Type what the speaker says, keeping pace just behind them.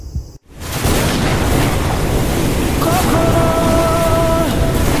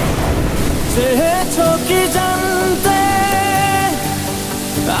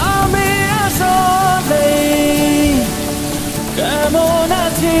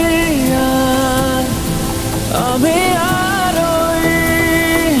আমি আরোই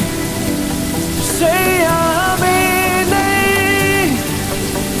সেই আমি নেই,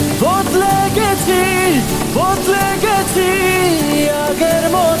 বদলে গেছি আগের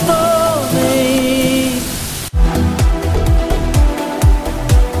মতো নেই।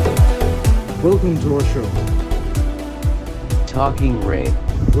 Welcome to our show Talking Rain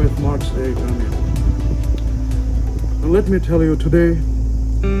with Mark's A. Damian. And let me tell you today,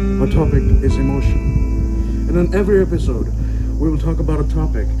 our topic is emotion. And in every episode, we will talk about a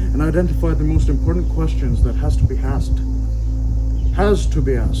topic and identify the most important questions that has to be asked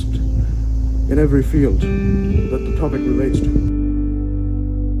in every field that the topic relates to.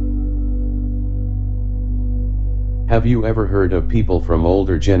 Have you ever heard of people from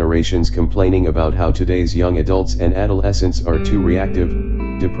older generations complaining about how today's young adults and adolescents are too reactive,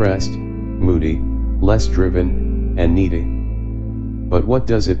 depressed, moody, less driven, and needy? But what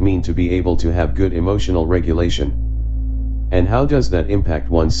does it mean to be able to have good emotional regulation? And how does that impact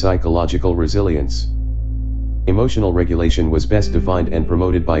one's psychological resilience? Emotional regulation was best defined and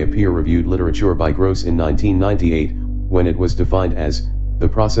promoted by a peer-reviewed literature by Gross in 1998, when it was defined as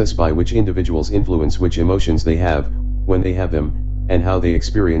the process by which individuals influence which emotions they have, when they have them, and how they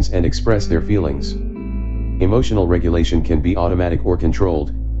experience and express their feelings. Emotional regulation can be automatic or controlled,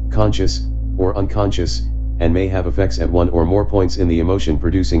 conscious or unconscious, and may have effects at one or more points in the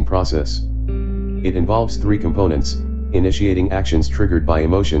emotion-producing process. It involves three components: initiating actions triggered by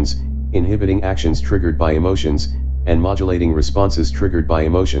emotions, inhibiting actions triggered by emotions, and modulating responses triggered by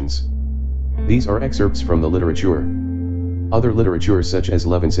emotions. These are excerpts from the literature. Other literature such as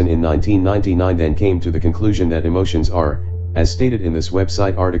Levinson in 1999 then came to the conclusion that emotions are, as stated in this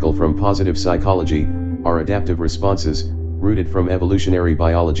website article from Positive Psychology, are adaptive responses, rooted from evolutionary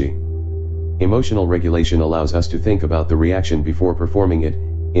biology. Emotional regulation allows us to think about the reaction before performing it,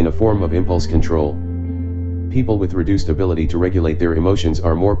 in a form of impulse control. People with reduced ability to regulate their emotions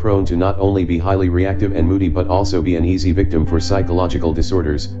are more prone to not only be highly reactive and moody but also be an easy victim for psychological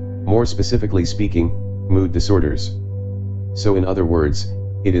disorders, more specifically speaking, mood disorders. So in other words,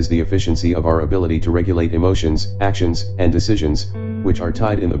 it is the efficiency of our ability to regulate emotions, actions, and decisions, which are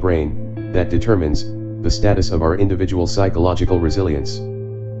tied in the brain, that determines the status of our individual psychological resilience.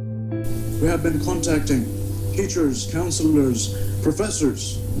 We have been contacting teachers, counselors,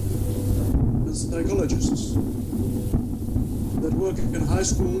 professors, and psychologists that work in high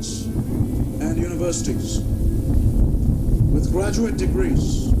schools and universities with graduate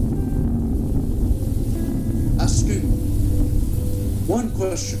degrees, asking one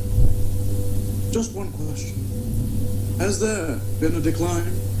question, just one question: has there been a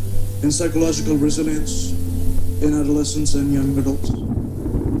decline in psychological resilience in adolescents and young adults?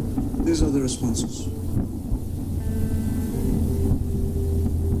 These are the responses.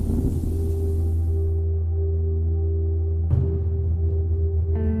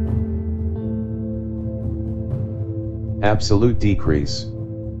 Absolute decrease.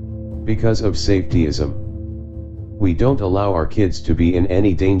 Because of safetyism. We don't allow our kids to be in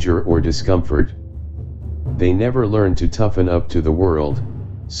any danger or discomfort. They never learn to toughen up to the world,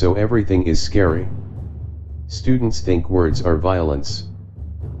 so everything is scary. Students think words are violence.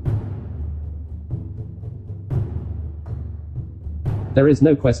 There is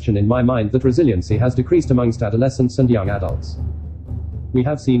no question in my mind that resiliency has decreased amongst adolescents and young adults. We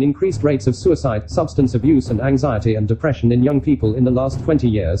have seen increased rates of suicide, substance abuse and anxiety and depression in young people in the last 20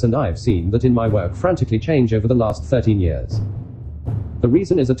 years, and I've seen that in my work frantically change over the last 13 years. The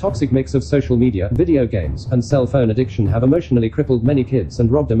reason is a toxic mix of social media, video games, and cell phone addiction have emotionally crippled many kids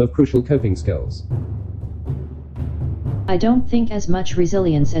and robbed them of crucial coping skills. I don't think as much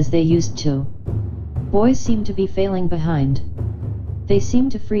resilience as they used to. Boys seem to be failing behind. They seem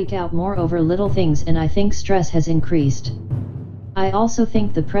to freak out more over little things, and I think stress has increased. I also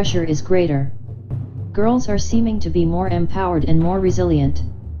think the pressure is greater. Girls are seeming to be more empowered and more resilient.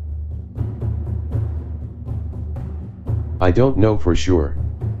 I don't know for sure.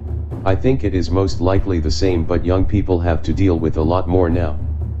 I think it is most likely the same, but young people have to deal with a lot more now.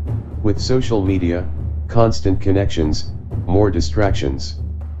 With social media, constant connections, more distractions.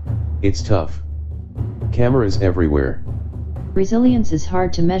 It's tough. Cameras everywhere. Resilience is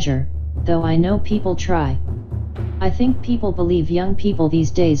hard to measure, though I know people try. I think people believe young people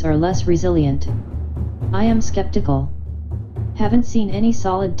these days are less resilient. I am skeptical. Haven't seen any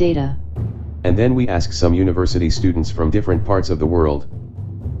solid data. And then we ask some university students from different parts of the world.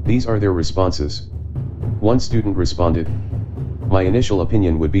 These are their responses. One student responded, "My initial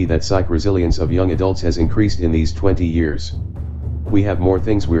opinion would be that psych resilience of young adults has increased in these 20 years. We have more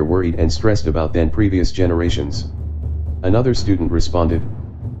things we're worried and stressed about than previous generations." Another student responded,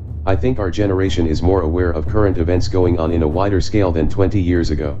 I think our generation is more aware of current events going on in a wider scale than 20 years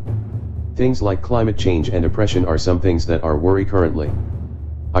ago. Things like climate change and oppression are some things that are worry currently.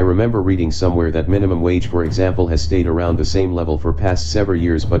 I remember reading somewhere that minimum wage, for example, has stayed around the same level for past several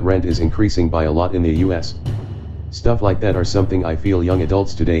years, but rent is increasing by a lot in the US. Stuff like that are something I feel young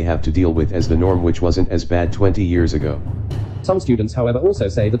adults today have to deal with as the norm, which wasn't as bad 20 years ago. Some students, however, also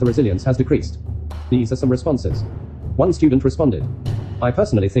say that the resilience has decreased. These are some responses. One student responded, "I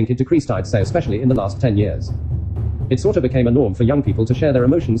personally think it decreased, I'd say especially in the last 10 years. It sort of became a norm for young people to share their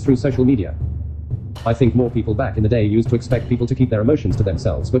emotions through social media. I think more people back in the day used to expect people to keep their emotions to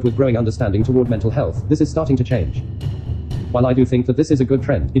themselves, but with growing understanding toward mental health, this is starting to change. While I do think that this is a good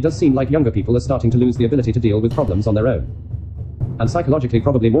trend, it does seem like younger people are starting to lose the ability to deal with problems on their own. And psychologically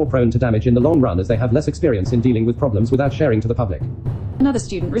probably more prone to damage in the long run as they have less experience in dealing with problems without sharing to the public." Another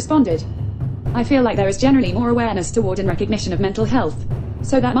student responded, "I feel like there is generally more awareness toward and recognition of mental health,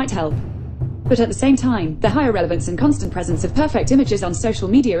 so that might help. But at the same time, the higher relevance and constant presence of perfect images on social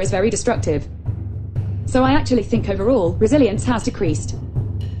media is very destructive. So I actually think overall, resilience has decreased."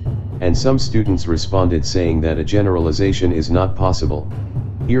 And some students responded saying that a generalization is not possible.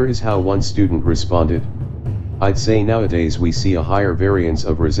 Here is how one student responded. "I'd say nowadays we see a higher variance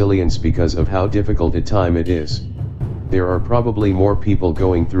of resilience because of how difficult a time it is. There are probably more people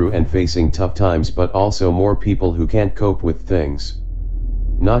going through and facing tough times, but also more people who can't cope with things.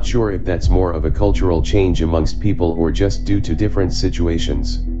 Not sure if that's more of a cultural change amongst people or just due to different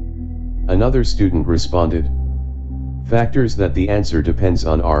situations." Another student responded, "Factors that the answer depends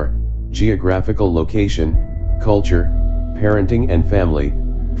on are geographical location, culture, parenting and family,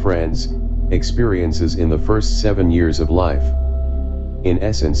 friends, experiences in the first 7 years of life. In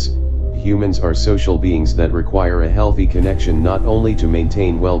essence, humans are social beings that require a healthy connection not only to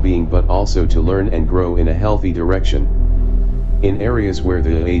maintain well-being but also to learn and grow in a healthy direction. In areas where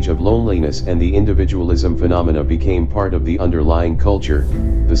the age of loneliness and the individualism phenomena became part of the underlying culture,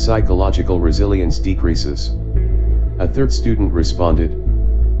 the psychological resilience decreases." A third student responded,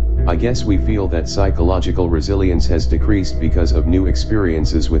 "I guess we feel that psychological resilience has decreased because of new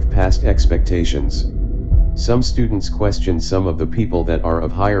experiences with past expectations. Some students question some of the people that are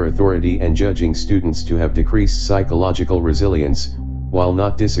of higher authority and judging students to have decreased psychological resilience, while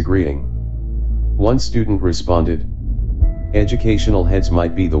not disagreeing." One student responded, "Educational heads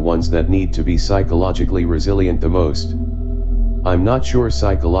might be the ones that need to be psychologically resilient the most. I'm not sure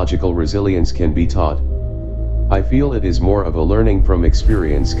psychological resilience can be taught. I feel it is more of a learning from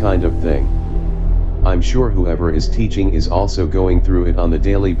experience kind of thing. I'm sure whoever is teaching is also going through it on a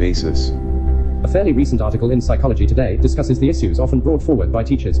daily basis." A fairly recent article in Psychology Today discusses the issues often brought forward by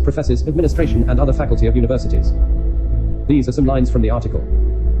teachers, professors, administration, and other faculty of universities. These are some lines from the article.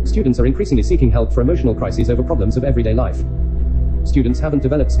 "Students are increasingly seeking help for emotional crises over problems of everyday life. Students haven't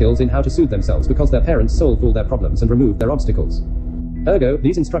developed skills in how to soothe themselves because their parents solved all their problems and removed their obstacles. Ergo,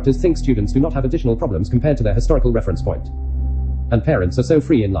 these instructors think students do not have additional problems compared to their historical reference point. And parents are so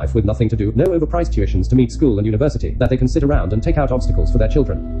free in life with nothing to do, no overpriced tuitions to meet school and university, that they can sit around and take out obstacles for their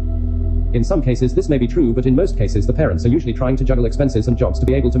children. In some cases this may be true, but in most cases the parents are usually trying to juggle expenses and jobs to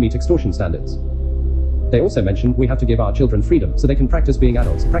be able to meet extortion standards." They also mention, "We have to give our children freedom so they can practice being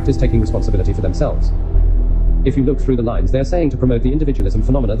adults, practice taking responsibility for themselves." If you look through the lines, they are saying to promote the individualism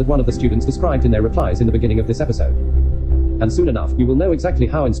phenomena that one of the students described in their replies in the beginning of this episode. And soon enough, you will know exactly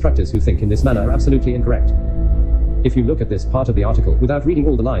how instructors who think in this manner are absolutely incorrect. If you look at this part of the article without reading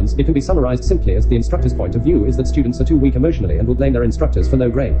all the lines, it can be summarized simply as the instructor's point of view is that students are too weak emotionally and will blame their instructors for low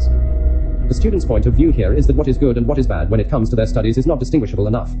grades. The student's point of view here is that what is good and what is bad when it comes to their studies is not distinguishable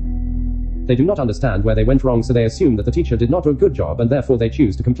enough. They do not understand where they went wrong, so they assume that the teacher did not do a good job and therefore they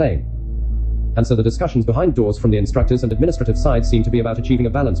choose to complain. And so the discussions behind doors from the instructors and administrative side seem to be about achieving a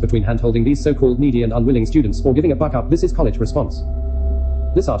balance between handholding these so-called needy and unwilling students or giving a buck up. This is college response.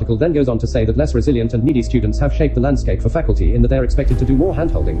 This article then goes on to say that less resilient and needy students have shaped the landscape for faculty in that they're expected to do more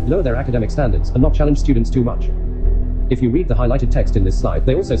handholding, lower their academic standards, and not challenge students too much. If you read the highlighted text in this slide,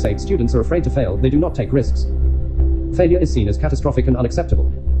 they also say students are afraid to fail, they do not take risks. Failure is seen as catastrophic and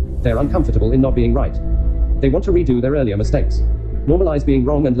unacceptable. They're uncomfortable in not being right. They want to redo their earlier mistakes. Normalize being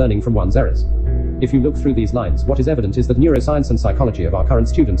wrong and learning from one's errors. If you look through these lines, what is evident is that neuroscience and psychology of our current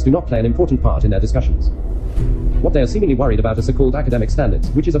students do not play an important part in their discussions. What they are seemingly worried about are so-called academic standards,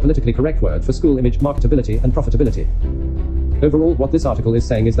 which is a politically correct word for school image, marketability, and profitability. Overall, what this article is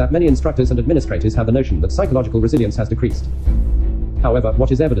saying is that many instructors and administrators have the notion that psychological resilience has decreased. However,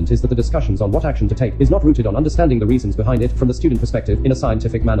 what is evident is that the discussions on what action to take is not rooted on understanding the reasons behind it from the student perspective in a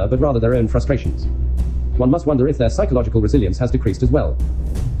scientific manner, but rather their own frustrations. One must wonder if their psychological resilience has decreased as well.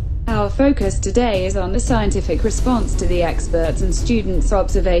 Our focus today is on the scientific response to the experts and students'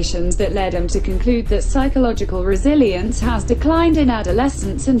 observations that led them to conclude that psychological resilience has declined in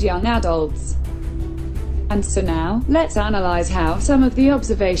adolescents and young adults. And so now, let's analyze how some of the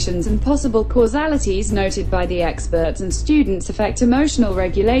observations and possible causalities noted by the experts and students affect emotional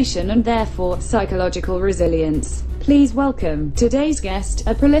regulation and therefore psychological resilience. Please welcome today's guest,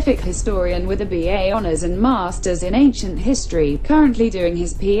 a prolific historian with a BA Honours and Masters in Ancient History, currently doing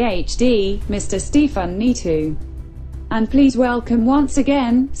his PhD, Mr. Stefan Nitu. And please welcome once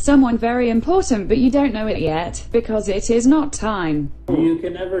again, someone very important but you don't know it yet, because it is not time. You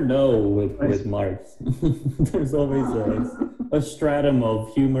can never know with Marx. There's always a stratum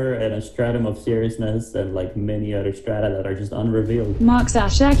of humor and a stratum of seriousness and like many other strata that are just unrevealed. Marx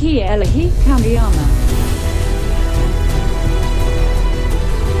Ashaki Elahi Kamiyama.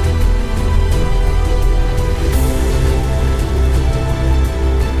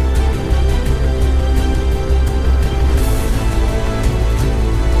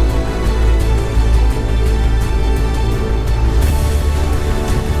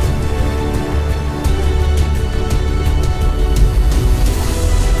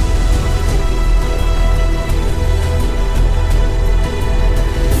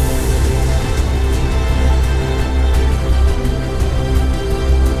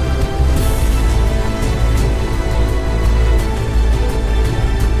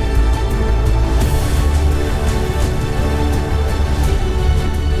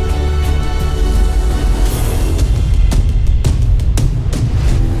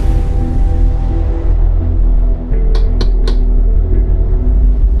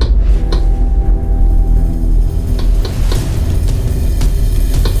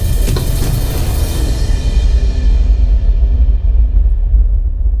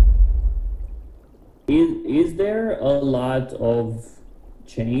 Is there a lot of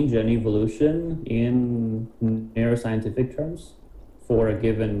change and evolution in neuroscientific terms for a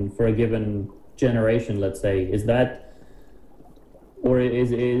given generation, let's say? Is that, or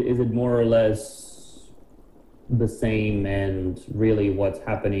is it more or less the same, and really what's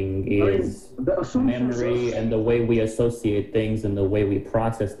happening is memory and the way we associate things and the way we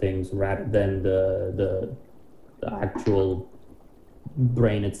process things rather than the actual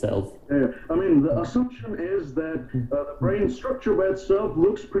brain itself? Yeah, I mean, the assumption is that the brain structure by itself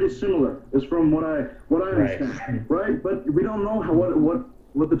looks pretty similar, is from what I understand, right? But we don't know how,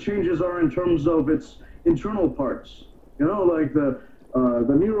 what the changes are in terms of its internal parts. You know, like the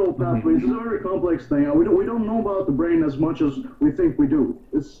neural pathways is a very complex thing. We don't know about the brain as much as we think we do.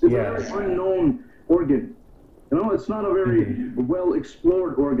 It's a very unknown organ. You know, it's not a very well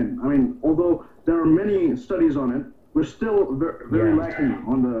explored organ. I mean, although there are many studies on it, we're still very lacking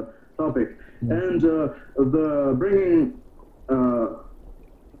on the topic. And the bringing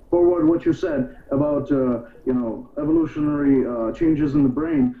forward what you said about you know, evolutionary changes in the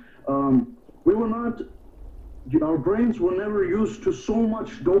brain, we were not, our brains were never used to so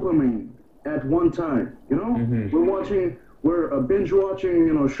much dopamine at one time. You know, we're binge watching,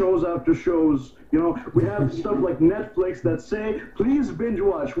 you know, shows after shows. You know, we have stuff like Netflix that say, please binge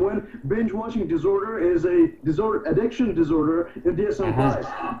watch, when binge watching disorder is a addiction disorder in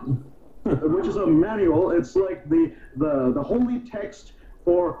DSM-5, which is a manual. It's like the holy text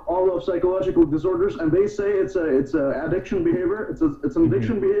for all of psychological disorders, and they say it's a addiction behavior. It's an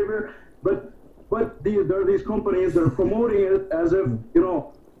addiction behavior, but there are these companies that are promoting it as if, you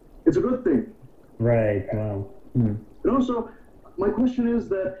know, it's a good thing. Right. Wow. You know, so my question is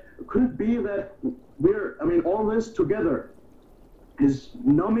that could it be that all this together is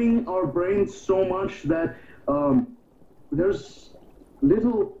numbing our brains so much that there's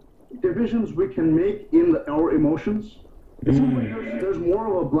little divisions we can make in our emotions? It seems like there's more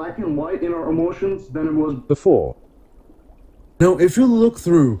of a black and white in our emotions than it was before. Now, if you look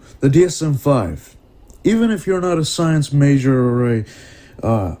through the DSM-5, even if you're not a science major or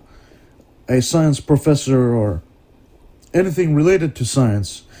a science professor or anything related to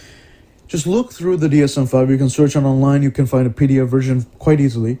science, just look through the DSM-5. You can search on online, you can find a PDF version quite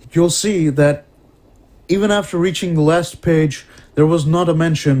easily. You'll see that even after reaching the last page, there was not a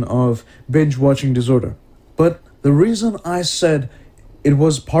mention of binge watching disorder. But the reason I said it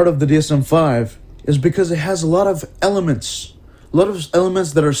was part of the DSM-5 is because it has a lot of elements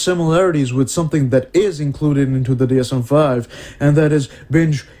that are similarities with something that is included into the DSM-5, and that is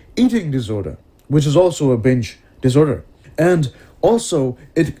binge eating disorder, which is also a binge disorder. And also,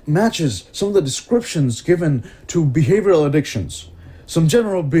 it matches some of the descriptions given to behavioral addictions, some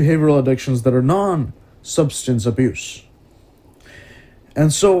general behavioral addictions that are non-substance abuse.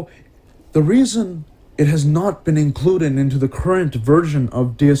 And so, the reason it has not been included into the current version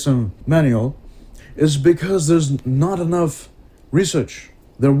of DSM manual is because there's not enough research.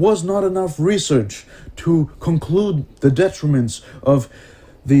 There was not enough research to conclude the detriments of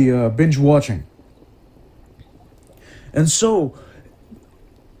the binge watching. And so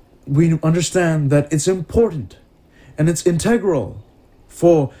we understand that it's important and it's integral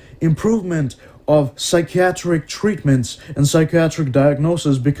for improvement of psychiatric treatments and psychiatric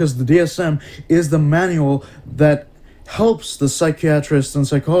diagnosis, because the DSM is the manual that helps the psychiatrists and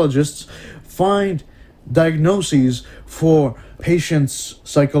psychologists find diagnoses for patients'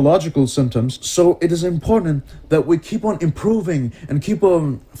 psychological symptoms. So it is important that we keep on improving and keep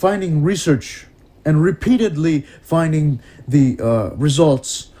on finding research and repeatedly finding the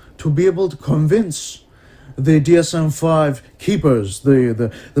results to be able to convince the DSM-5 keepers,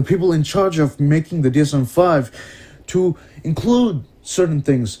 the people in charge of making the DSM-5, to include certain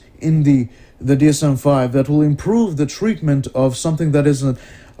things in the DSM-5 that will improve the treatment of something that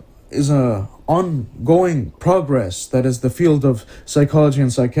is a ongoing progress, that is the field of psychology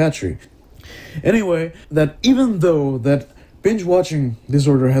and psychiatry. Anyway, that even though that binge watching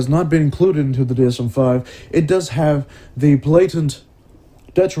disorder has not been included into the DSM-5, it does have the blatant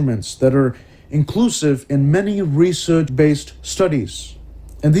detriments that are inclusive in many research-based studies.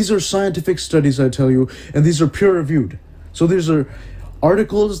 And these are scientific studies, I tell you, and these are peer-reviewed. So these are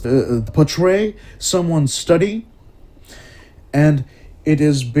articles that portray someone's study, and it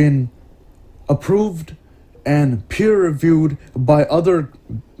has been approved and peer-reviewed by other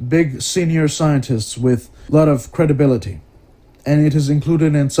big senior scientists with a lot of credibility. And it is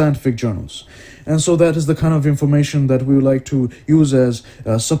included in scientific journals. And so that is the kind of information that we would like to use as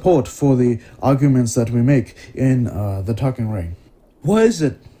support for the arguments that we make in the Talking Ring. Why is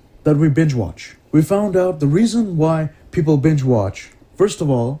it that we binge watch? We found out the reason why people binge watch. First of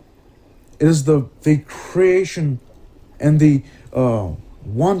all, it is the creation and the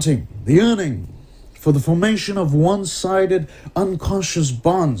wanting, the yearning for the formation of one-sided unconscious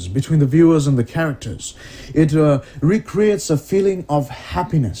bonds between the viewers and the characters. It recreates a feeling of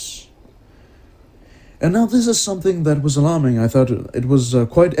happiness. And now this is something that was alarming. I thought it was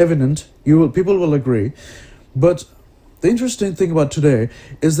quite evident. People will agree. But the interesting thing about today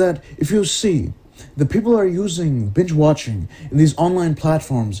is that if you see, the people are using binge watching in these online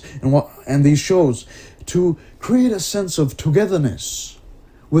platforms and these shows to create a sense of togetherness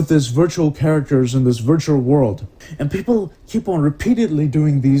with these virtual characters in this virtual world. And people keep on repeatedly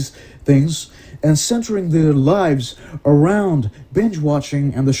doing these things and centering their lives around binge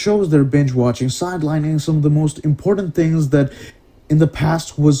watching and the shows they're binge watching, sidelining some of the most important things that in the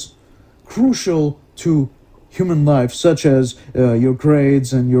past was crucial to human life, such as your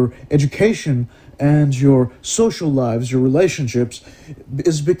grades and your education and your social lives, your relationships,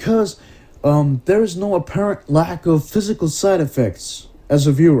 is because there is no apparent lack of physical side effects as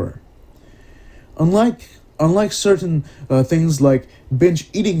a viewer. Unlike certain things like binge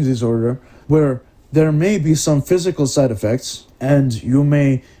eating disorder, where there may be some physical side effects and you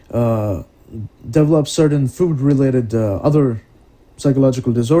may develop certain food-related other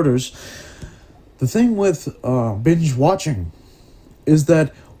psychological disorders, the thing with binge watching is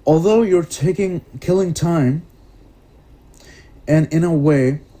that although you're killing time and in a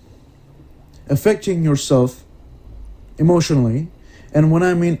way affecting yourself emotionally, and when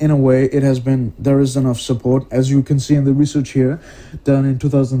I mean in a way, there is enough support, as you can see in the research here, done in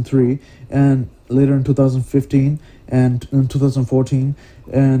 2003, and later in 2015, and in 2014,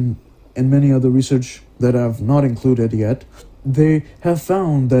 and in many other research that I've not included yet. They have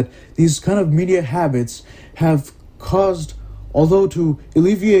found that these kind of media habits have caused, although to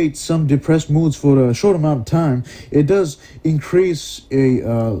alleviate some depressed moods for a short amount of time, it does increase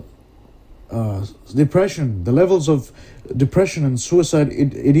depression, the levels of depression and suicide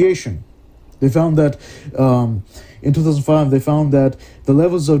ideation. They found that in 2005, they found that the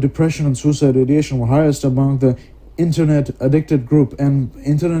levels of depression and suicide ideation were highest among the internet addicted group. And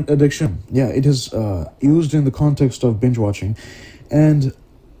internet addiction, it is used in the context of binge watching. And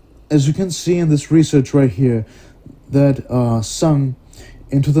as you can see in this research right here, that Sung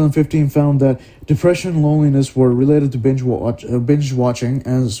in 2015 found that depression and loneliness were related to binge watching,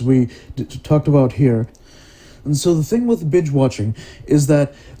 as we talked about here. And so the thing with binge watching is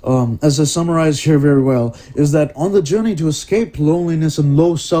that, as I summarized here very well, is that on the journey to escape loneliness and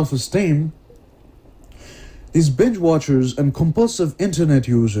low self-esteem, these binge watchers and compulsive internet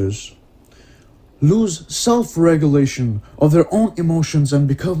users lose self-regulation of their own emotions and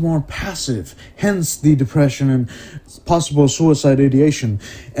become more passive, hence the depression and possible suicide ideation.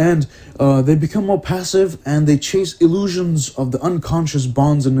 And they become more passive and they chase illusions of the unconscious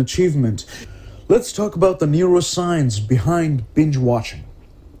bonds and achievement. Let's talk about the neuroscience behind binge watching.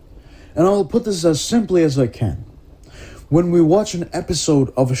 And I'll put this as simply as I can. When we watch an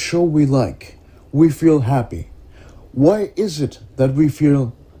episode of a show we like, we feel happy. Why is it that we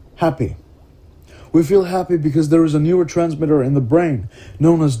feel happy? We feel happy because there is a neurotransmitter in the brain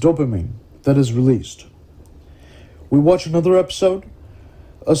known as dopamine that is released. We watch another episode,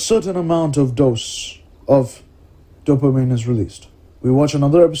 a certain amount of dose of dopamine is released. We watch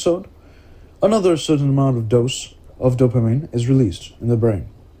another episode, another certain amount of dose of dopamine is released in the brain.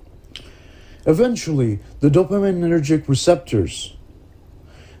 Eventually, the dopaminergic receptors,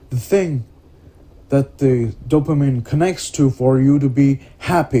 the thing that the dopamine connects to for you to be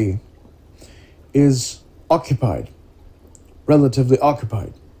happy, is occupied, relatively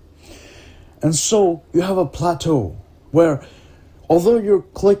occupied. And so you have a plateau where, although you're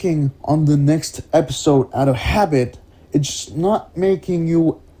clicking on the next episode out of habit, it's not making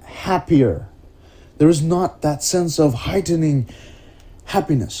you happier. There is not that sense of heightening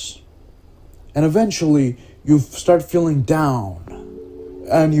happiness. And eventually you start feeling down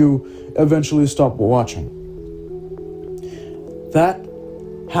and you eventually stop watching. That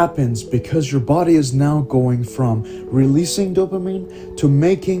happens because your body is now going from releasing dopamine to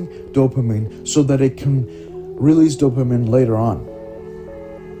making dopamine so that it can release dopamine later on.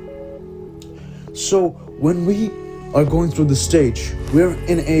 So when we are going through the stage, we're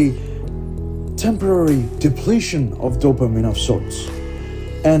in a temporary depletion of dopamine of sorts.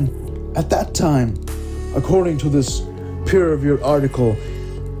 And at that time, according to this peer-reviewed article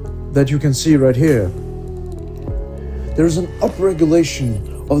that you can see right here, there's an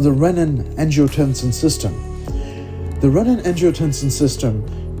upregulation of the renin-angiotensin system. The renin-angiotensin system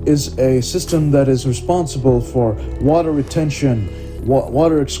is a system that is responsible for water retention,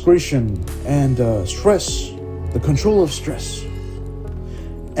 water excretion, and stress, the control of stress.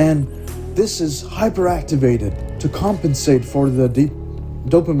 And this is hyperactivated to compensate for the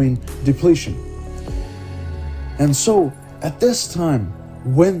dopamine depletion. And so, at this time,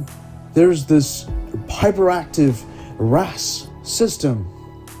 when there's this hyperactive RAS system,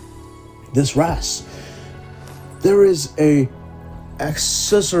 this RAS, there is a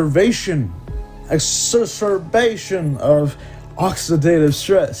exacerbation of oxidative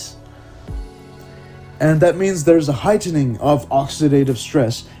stress. And that means there's a heightening of oxidative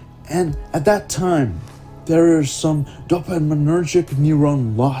stress. And at that time, there are some dopaminergic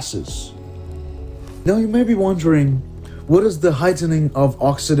neuron losses. Now you may be wondering, what does the heightening of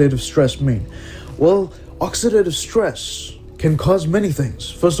oxidative stress mean? Well, oxidative stress can cause many things.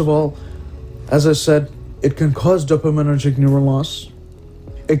 First of all, as I said, it can cause dopaminergic neuron loss.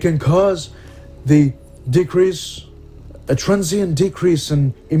 It can cause a transient decrease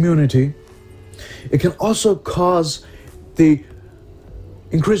in immunity. It can also cause the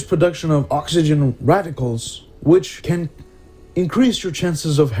increased production of oxygen radicals, which can increase your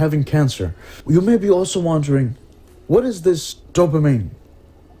chances of having cancer. You may be also wondering, what is this dopamine?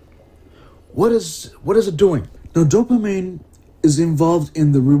 What is it doing? Now, dopamine is involved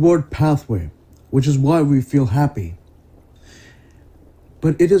in the reward pathway, which is why we feel happy.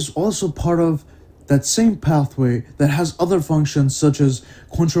 But it is also part of that same pathway that has other functions such as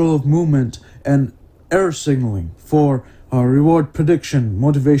control of movement and error signaling for reward prediction,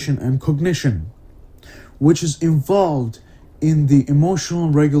 motivation, and cognition, which is involved in the emotional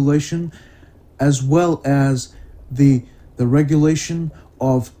regulation as well as the regulation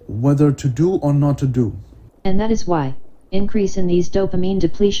of whether to do or not to do. And that is why increase in these dopamine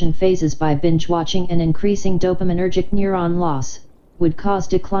depletion phases by binge watching and increasing dopaminergic neuron loss would cause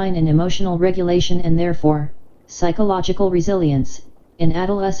decline in emotional regulation and therefore psychological resilience in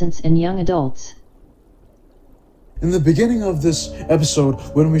adolescents and young adults. In the beginning of this episode,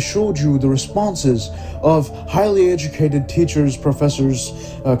 when we showed you the responses of highly educated teachers, professors,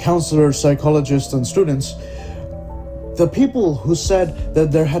 counselors, psychologists, and students, the people who said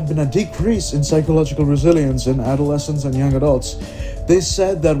that there had been a decrease in psychological resilience in adolescents and young adults, they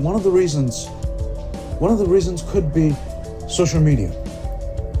said that one of the reasons could be social media.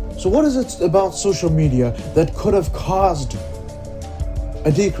 So what is it about social media that could have caused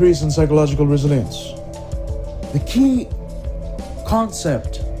a decrease in psychological resilience? The key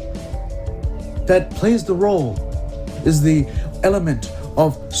concept that plays the role is the element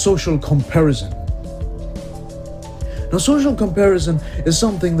of social comparison. Now, social comparison is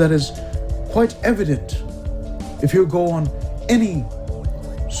something that is quite evident if you go on any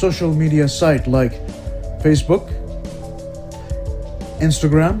social media site like Facebook,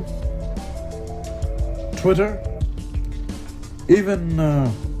 Instagram, Twitter, even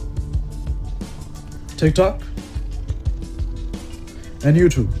TikTok, and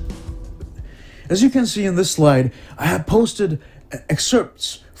YouTube. As you can see in this slide, I have posted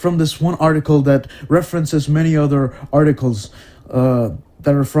excerpts from this one article that references many other articles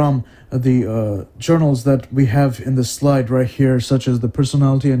that are from the journals that we have in this slide right here, such as the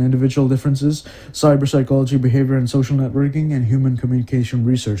Personality and Individual Differences, Cyber Psychology, Behavior and Social Networking, and Human Communication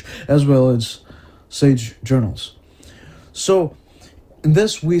Research, as well as Sage journals. So in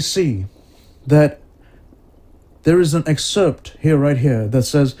this we see that there is an excerpt here, right here, that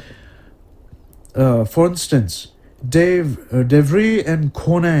says, for instance, DeVry and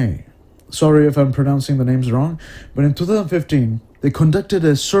Kone, sorry if I'm pronouncing the names wrong, but in 2015, they conducted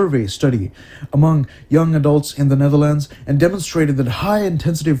a survey study among young adults in the Netherlands and demonstrated that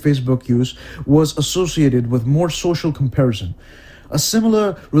high-intensity Facebook use was associated with more social comparison. A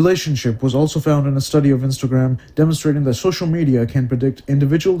similar relationship was also found in a study of Instagram, demonstrating that social media can predict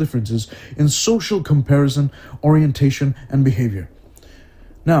individual differences in social comparison, orientation, and behavior.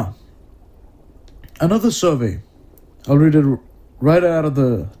 Now, another survey, I'll read it right out of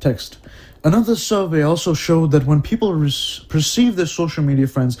the text. Another survey also showed that when people perceive their social media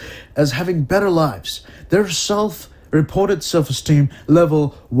friends as having better lives, their reported self-esteem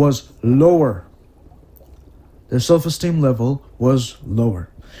level was lower. Their self-esteem level was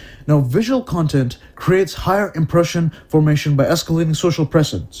lower. Now, visual content creates higher impression formation by escalating social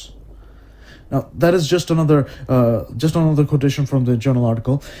presence. Now, that is just another quotation from the journal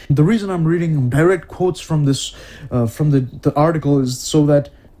article. The reason I'm reading direct quotes from this, from the article, is so that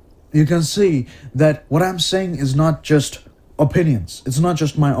you can see that what I'm saying is not just opinions. It's not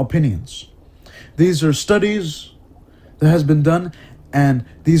just my opinions. These are studies that has been done, and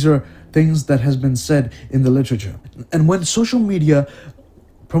these are things that has been said in the literature. And when social media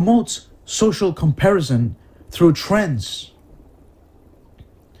promotes social comparison through trends,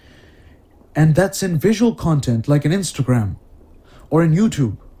 and that's in visual content like in Instagram or in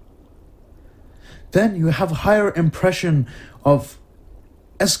YouTube, then you have a higher impression of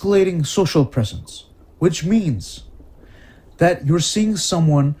escalating social presence, which means that you're seeing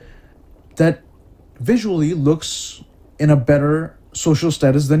someone that visually looks in a better social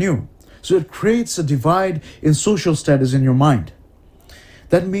status than you. So it creates a divide in social status in your mind.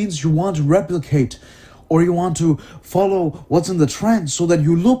 That means you want to replicate or you want to follow what's in the trend so that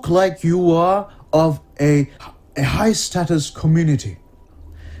you look like you are of a high status community.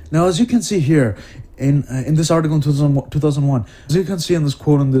 Now, as you can see here in this article in 2001, as you can see in this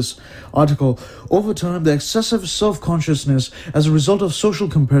quote in this article, over time, the excessive self-consciousness as a result of social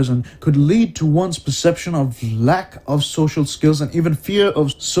comparison could lead to one's perception of lack of social skills and even fear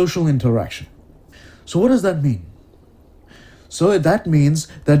of social interaction. So what does that mean? So that means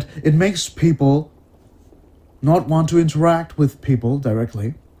that it makes people not want to interact with people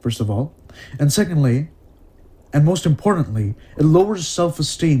directly, first of all. And secondly, and most importantly, it lowers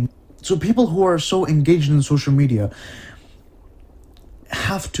self-esteem. So people who are so engaged in social media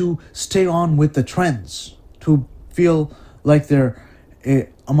have to stay on with the trends to feel like they're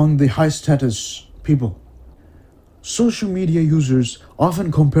among the high-status people. Social media users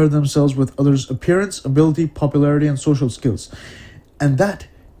often compare themselves with others' appearance, ability, popularity, and social skills. And that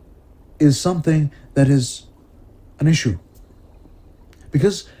is something that is an issue.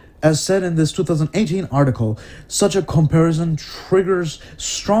 Because, as said in this 2018 article, such a comparison triggers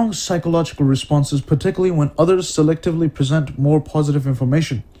strong psychological responses, particularly when others selectively present more positive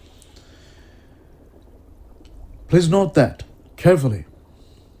information. Please note that carefully.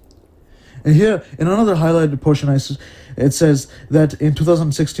 And here, in another highlighted portion, it says that in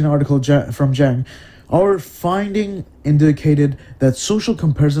 2016 article from Zhang, our finding indicated that social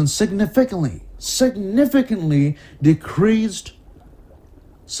comparison significantly decreased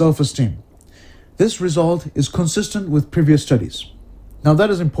self-esteem. This result is consistent with previous studies. Now that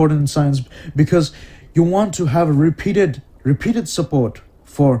is important in science because you want to have a repeated support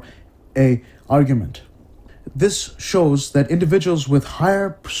for a argument. This shows that individuals with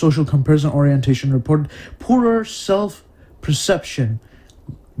higher social comparison orientation reported poorer self-perception,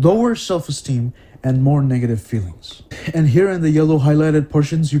 lower self-esteem, and more negative feelings. And here in the yellow highlighted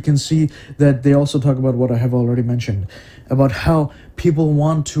portions, you can see that they also talk about what I have already mentioned, about how people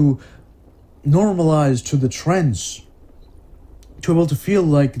want to normalize to the trends, to be able to feel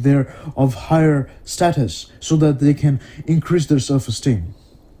like they're of higher status so that they can increase their self-esteem.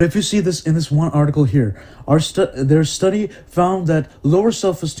 If you see this in this one article here, their study found that lower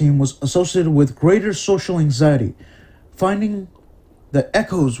self-esteem was associated with greater social anxiety, finding that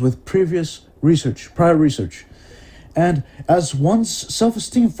echoes with prior research. And as one's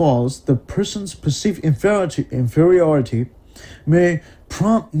self-esteem falls, the person's perceived inferiority may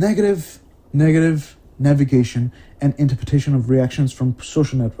prompt negative navigation, and interpretation of reactions from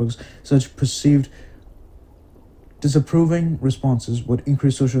social networks. Such perceived disapproving responses would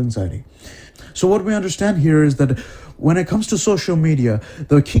increase social anxiety. So what we understand here is that when it comes to social media,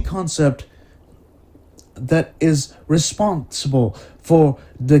 the key concept that is responsible for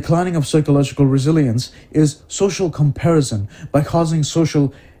declining of psychological resilience is social comparison by causing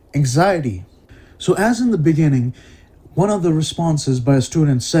social anxiety. So as in the beginning, one of the responses by a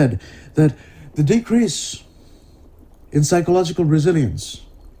student said that the decrease in psychological resilience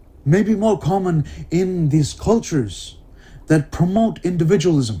may be more common in these cultures that promote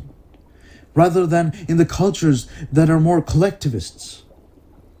individualism rather than in the cultures that are more collectivists.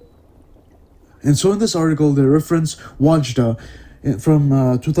 And so in this article, they reference Wajda from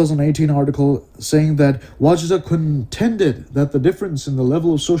a 2018 article saying that Wajda contended that the difference in the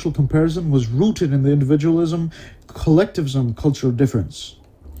level of social comparison was rooted in the individualism, collectivism cultural difference.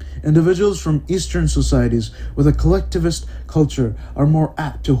 Individuals from Eastern societies with a collectivist culture are more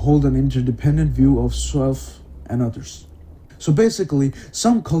apt to hold an interdependent view of self and others. So basically,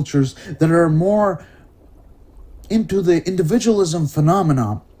 some cultures that are more into the individualism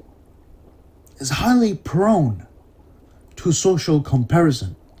phenomena is highly prone to social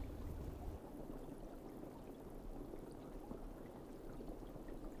comparison.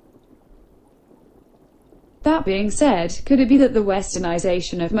 That being said, could it be that the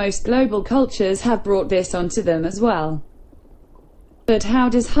westernization of most global cultures have brought this onto them as well? But how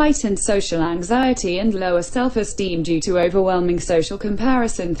does heightened social anxiety and lower self-esteem due to overwhelming social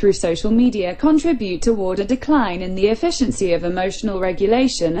comparison through social media contribute toward a decline in the efficiency of emotional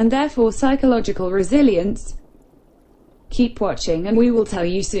regulation and therefore psychological resilience? Keep watching and we will tell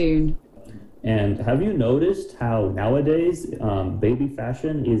you soon. And have you noticed how nowadays baby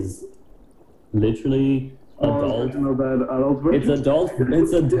fashion is literally adult? It's adult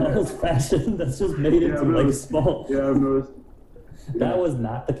fashion that's just made into like small. Yeah, I've noticed. That was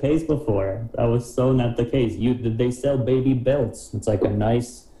not the case before. That was so not the case. They sell baby belts. It's like a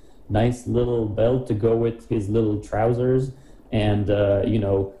nice little belt to go with his little trousers and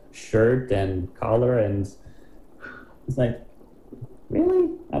shirt and collar, and it's like, really?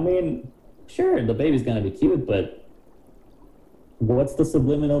 I mean, sure, the baby's gonna be cute, but what's the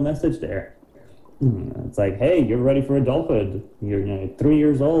subliminal message there? It's like, hey, you're ready for adulthood. You're 3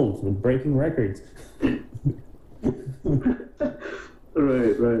 years old with breaking records.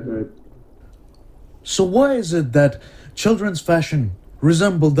 Right. So why is it that children's fashion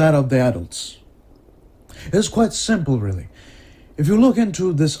resemble that of the adults? It's quite simple, really. If you look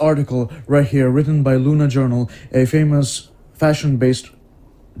into this article right here, written by Luna Journal, a famous fashion-based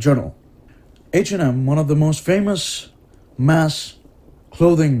journal, H&M, one of the most famous mass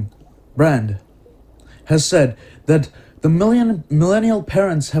clothing brand, has said that the millennial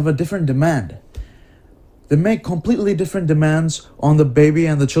parents have a different demand. They make completely different demands on the baby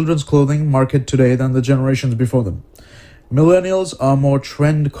and the children's clothing market today than the generations before them. Millennials are more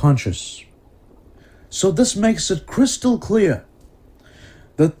trend conscious. So this makes it crystal clear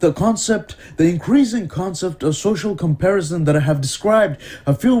that the increasing concept of social comparison that I have described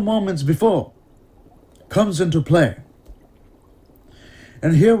a few moments before comes into play.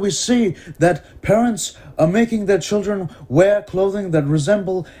 And here we see that parents are making their children wear clothing that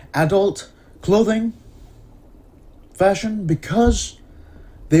resemble adult clothing fashion because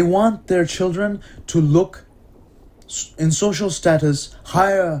they want their children to look in social status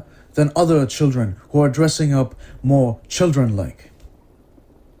higher than other children who are dressing up more children-like.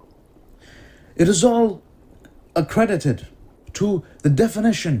 It is all accredited to the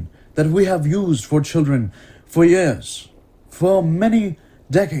definition that we have used for children for years, for many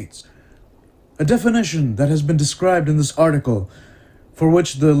decades. A definition that has been described in this article, for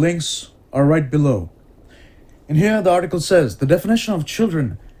which the links are right below. And here the article says, the definition of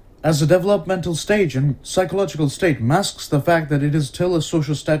children as a developmental stage and psychological state masks the fact that it is still a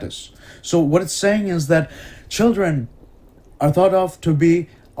social status. So what it's saying is that children are thought of to be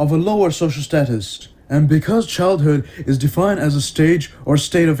of a lower social status, and because childhood is defined as a stage or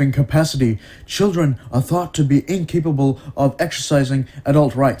state of incapacity, children are thought to be incapable of exercising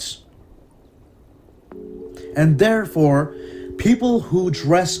adult rights. And therefore, people who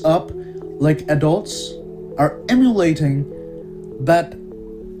dress up like adults are emulating that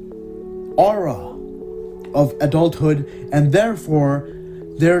aura of adulthood, and therefore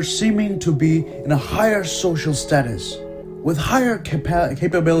they're seeming to be in a higher social status with higher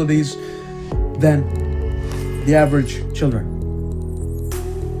capabilities than the average children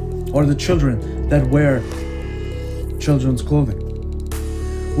or the children that wear children's clothing.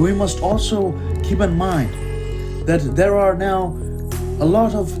 We must also keep in mind that there are now a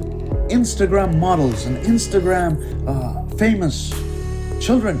lot of Instagram models and Instagram famous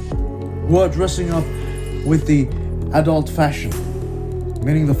children who are dressing up with the adult fashion,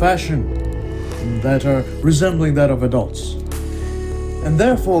 meaning the fashion that are resembling that of adults. And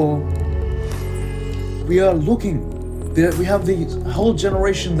therefore, we are looking, we have the whole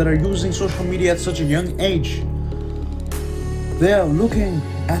generation that are using social media at such a young age. They are looking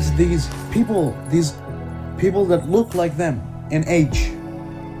at these people that look like them in age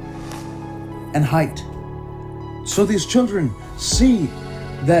and height. So these children see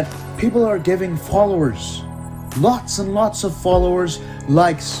that people are giving followers, lots and lots of followers,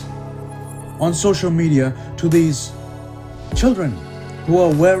 likes on social media to these children who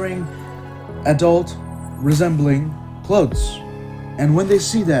are wearing adult resembling clothes. And when they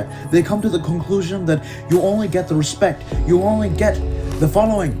see that, they come to the conclusion that you only get the respect, you only get the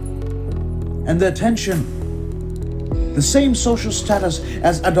following and the attention, the same social status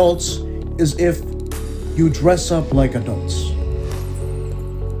as adults, is if you dress up like adults.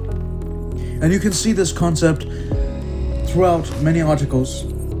 And you can see this concept throughout many articles,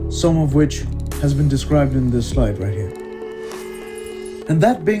 some of which has been described in this slide right here. And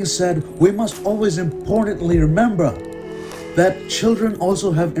that being said, we must always importantly remember that children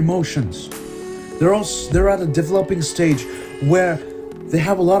also have emotions. They're at a developing stage where they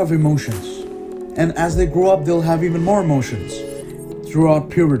have a lot of emotions. And as they grow up, they'll have even more emotions throughout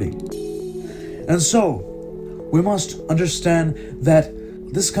puberty. And so, we must understand that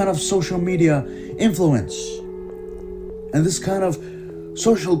this kind of social media influence and this kind of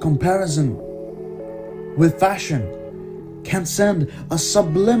social comparison with fashion can send a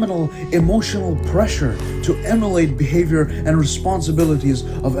subliminal emotional pressure to emulate behavior and responsibilities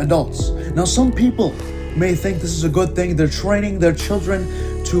of adults. Now, some people may think this is a good thing. They're training their children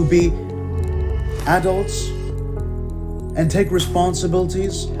to be adults and take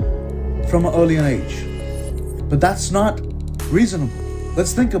responsibilities from an early age. But that's not reasonable.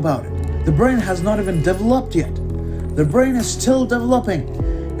 Let's think about it. The brain has not even developed yet. The brain is still developing.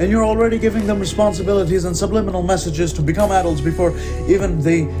 And you're already giving them responsibilities and subliminal messages to become adults before even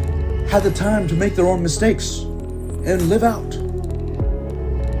they had the time to make their own mistakes and live out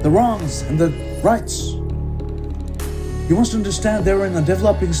the wrongs and the rights. You must understand they're in a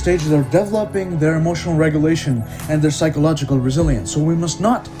developing stage. They're developing their emotional regulation and their psychological resilience. So we must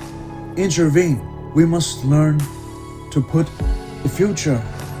not intervene. We must learn to put the future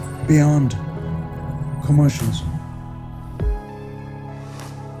beyond commercialism.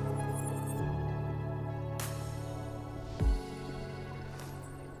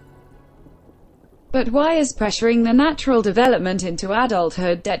 But why is pressuring the natural development into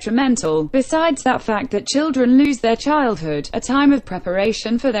adulthood detrimental, besides that fact that children lose their childhood, a time of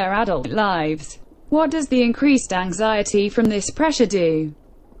preparation for their adult lives? What does the increased anxiety from this pressure do?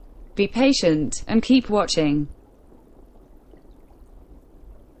 Be patient, and keep watching.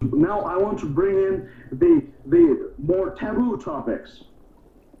 Now I want to bring in the more taboo topics,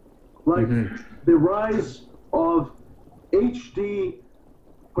 like the rise of HD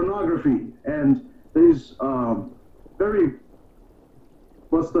pornography and these very,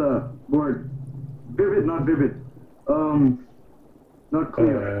 what's the word? Vivid, not vivid. Not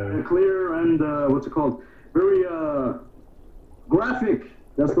clear. Clear and what's it called? Very graphic.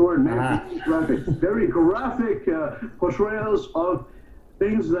 That's the word. Graphic. Very graphic portrayals of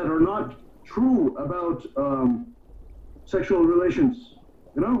things that are not true about sexual relations.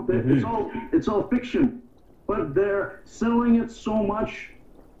 You know, it's all fiction, but they're selling it so much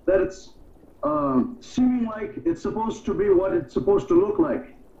that it's seeming like it's supposed to be what it's supposed to look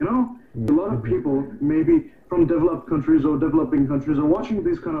like. You know, a lot of people, maybe from developed countries or developing countries, are watching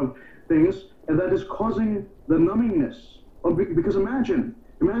these kind of things, and that is causing the numbingness. Because imagine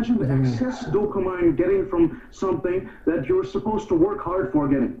the excess dopamine getting from something that you're supposed to work hard for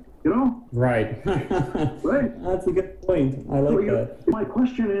getting. You know? Right. Right? That's a good point. I like that. My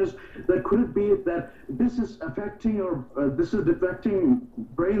question is that could it be that this is affecting or this is affecting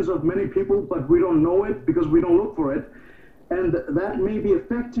brains of many people, but we don't know it because we don't look for it, and that may be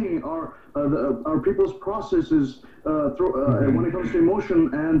affecting our people's processes when it comes to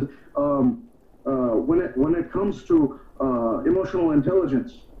emotion and when it comes to emotional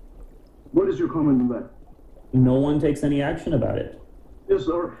intelligence. What is your comment on that? No one takes any action about it.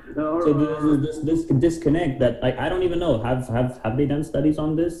 So there's this disconnect that I don't even know. Have they done studies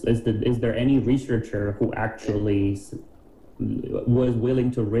on this? Is there any researcher who actually was willing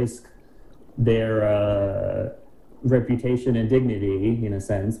to risk their reputation and dignity, in a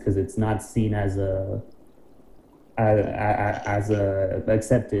sense, because it's not seen as as a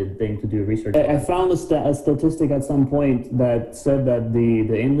accepted thing to do research. I found a statistic at some point that said that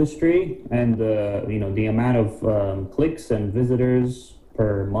the industry and the amount of clicks and visitors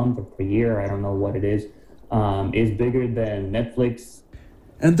per month or per year, I don't know what it is bigger than Netflix.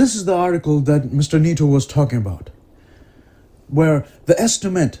 And this is the article that Mr. Nito was talking about, where the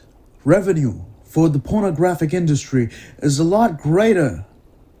estimate revenue for the pornographic industry is a lot greater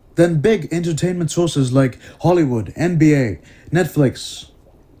than big entertainment sources like Hollywood, NBA, Netflix,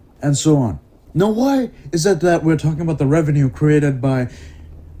 and so on. Now, why is it that we're talking about the revenue created by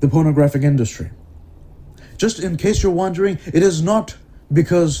the pornographic industry? Just in case you're wondering, it is not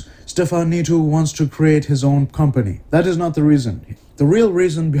because Stefan Nito wants to create his own company. That is not the reason. The real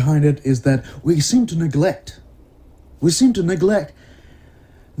reason behind it is that we seem to neglect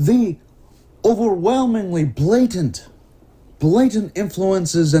the overwhelmingly blatant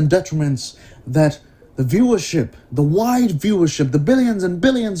influences and detriments that the viewership, the wide viewership, the billions and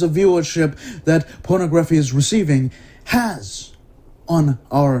billions of viewership that pornography is receiving has on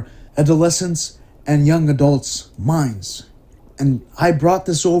our adolescents and young adults' minds. And I brought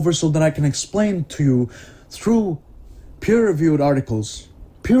this over so that I can explain to you through peer-reviewed articles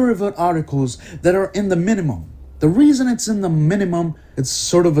that are in the minimum. The reason it's in the minimum, it's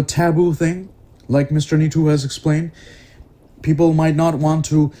sort of a taboo thing, like Mr. Nito has explained. People might not want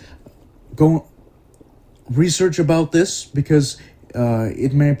to go research about this because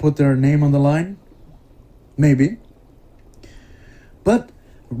it may put their name on the line. Maybe. But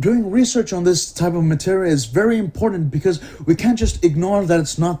doing research on this type of material is very important because we can't just ignore that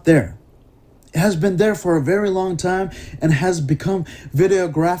it's not there. It has been there for a very long time and has become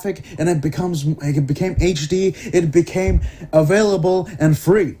videographic, and it became HD, it became available and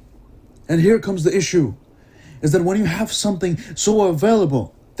free. And here comes the issue, is that when you have something so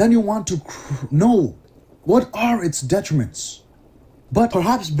available, then you want to know what are its detriments. But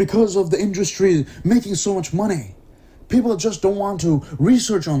perhaps because of the industry making so much money, people just don't want to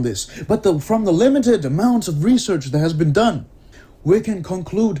research on this. But from the limited amounts of research that has been done, we can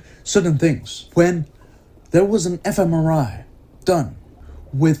conclude certain things. When there was an fMRI done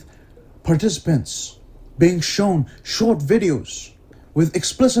with participants being shown short videos with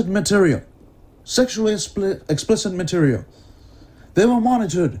explicit material, sexually explicit material, they were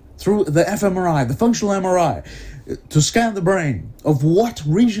monitored through the fMRI, the functional MRI, to scan the brain of what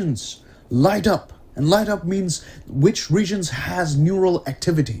regions light up. And light up means which regions has neural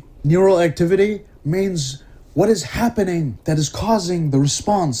activity. Neural activity means what is happening that is causing the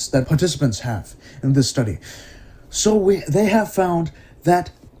response that participants have in this study. So they have found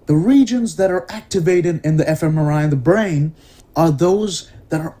that the regions that are activated in the fMRI in the brain are those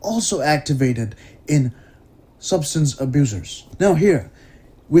that are also activated in substance abusers. Now here,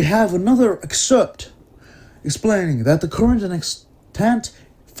 we have another excerpt explaining that the current and extant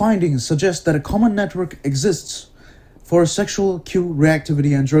findings suggest that a common network exists for sexual cue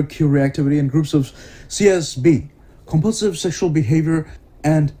reactivity and drug cue reactivity in groups of CSB, compulsive sexual behavior,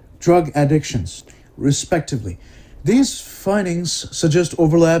 and drug addictions, respectively. These findings suggest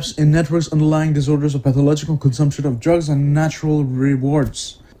overlaps in networks underlying disorders of pathological consumption of drugs and natural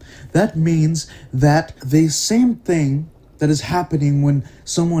rewards. That means that the same thing that is happening when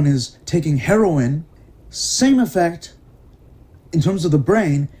someone is taking heroin, same effect in terms of the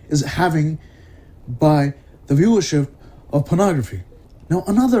brain is having by the viewership of pornography. Now,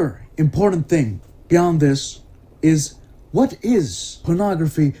 another important thing beyond this is, what is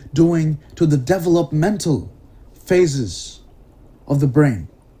pornography doing to the developmental phases of the brain?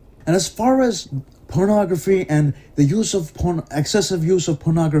 And as far as pornography and the use of excessive use of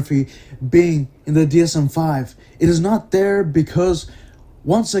pornography being in the DSM-5, it is not there because,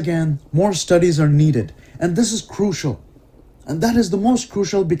 once again, more studies are needed. And this is crucial. And that is the most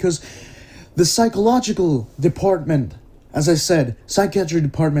crucial because the psychological department, as I said, psychiatry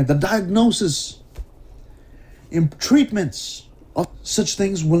department, the diagnosis, treatments of such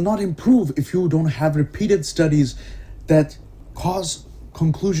things will not improve if you don't have repeated studies that cause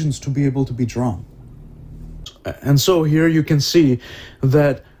conclusions to be able to be drawn. And so here you can see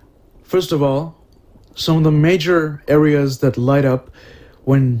that, first of all, some of the major areas that light up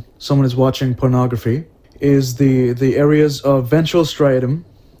when someone is watching pornography is the areas of ventral striatum,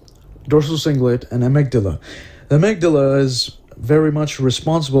 dorsal cingulate, and amygdala. The amygdala is very much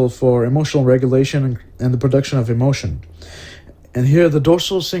responsible for emotional regulation and the production of emotion. And here the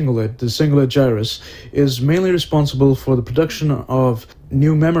dorsal cingulate, the cingulate gyrus, is mainly responsible for the production of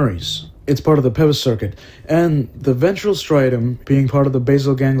new memories. It's part of the Pevus circuit. And the ventral striatum, being part of the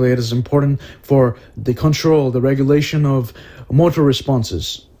basal ganglia, is important for the control, the regulation of motor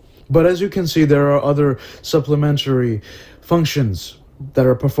responses. But as you can see, there are other supplementary functions that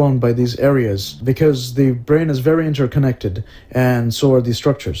are performed by these areas because the brain is very interconnected, and so are these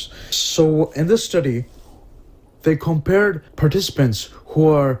structures. So in this study, they compared participants who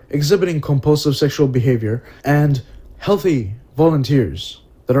are exhibiting compulsive sexual behavior and healthy volunteers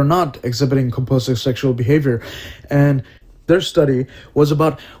that are not exhibiting compulsive sexual behavior. And their study was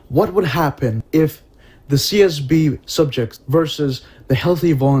about what would happen if the CSB subjects versus the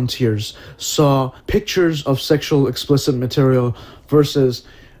healthy volunteers saw pictures of sexual explicit material versus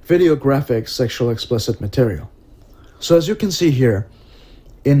videographic sexual explicit material. So as you can see here,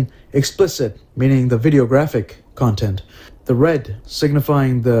 in explicit, meaning the videographic content, the red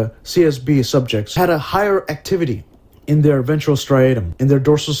signifying the CSB subjects had a higher activity in their ventral striatum, in their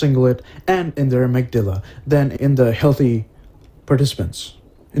dorsal cingulate, and in their amygdala than in the healthy participants.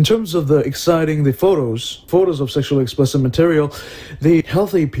 In terms of the photos of sexually explicit material, the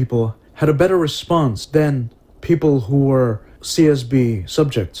healthy people had a better response than people who were CSB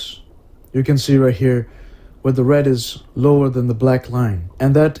subjects. You can see right here where the red is lower than the black line.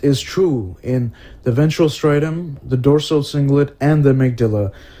 And that is true in the ventral striatum, the dorsal cingulate, and the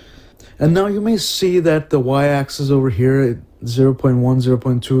amygdala. And now you may see that the y-axis over here, 0.1,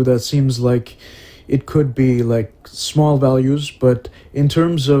 0.2, that seems like it could be like small values, but in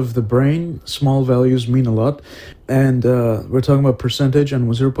terms of the brain, small values mean a lot. And we're talking about percentage, and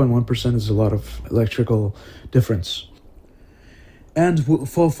 0.1% is a lot of electrical difference. And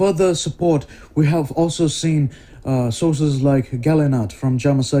for further support, we have also seen sources like Galenat from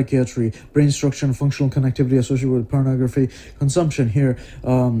JAMA Psychiatry, brain structure and functional connectivity associated with pornography consumption here,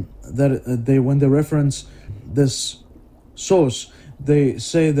 that when they reference this source, they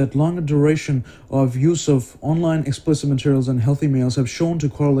say that longer duration of use of online explicit materials in healthy males have shown to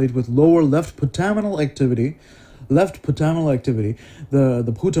correlate with lower left putamen activity. The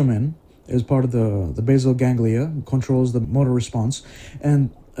putamen is part of the basal ganglia, controls the motor response,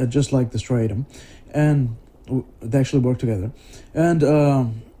 and just like the striatum, and they actually work together. And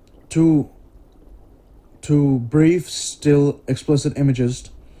to brief, still explicit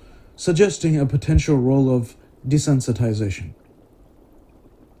images, suggesting a potential role of desensitization.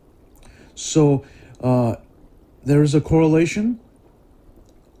 So there is a correlation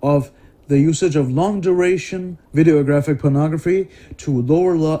of the usage of long-duration videographic pornography to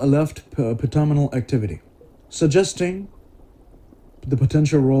lower left putamen activity, suggesting the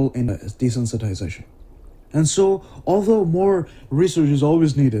potential role in desensitization. And so, although more research is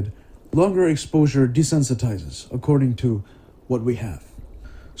always needed, longer exposure desensitizes, according to what we have.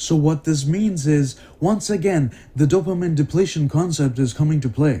 So what this means is, once again, the dopamine depletion concept is coming to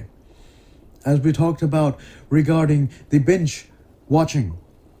play. As we talked about regarding the binge watching,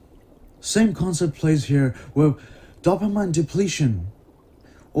 same concept plays here, where dopamine depletion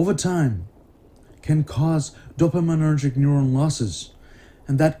over time can cause dopaminergic neuron losses,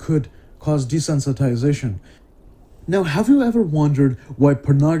 and that could cause desensitization. Now, have you ever wondered why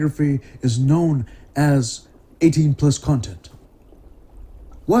pornography is known as 18 plus content?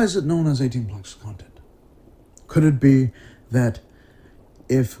 Why is it known as 18 plus content? Could it be that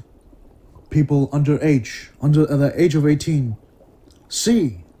if people under the age of 18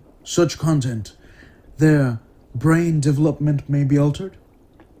 see such content, their brain development may be altered?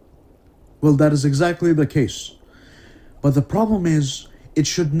 Well, that is exactly the case. But the problem is, it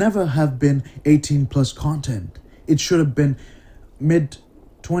should never have been 18 plus content. It should have been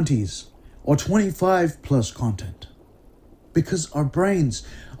mid-20s or 25 plus content. Because our brains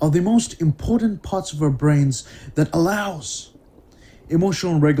are the most important parts of our brains that allows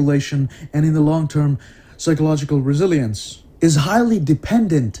emotional regulation, and in the long term, psychological resilience is highly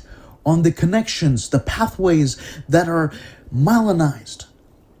dependent on the connections, the pathways that are myelinized,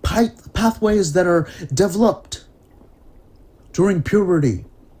 pathways that are developed during puberty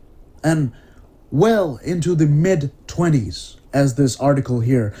and well into the mid-20s, as this article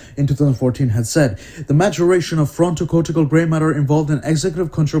here in 2014 had said. The maturation of frontocortical gray matter involved in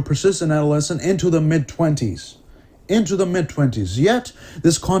executive control persists in adolescence into the mid-20s. Yet,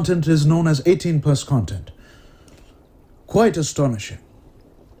 this content is known as 18 plus content. Quite astonishing.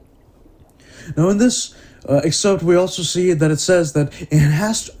 Now in this excerpt, we also see that it says that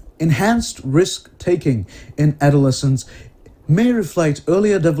enhanced risk-taking in adolescence may reflect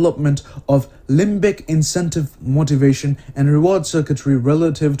earlier development of limbic incentive motivation and reward circuitry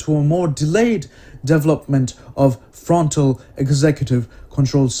relative to a more delayed development of frontal executive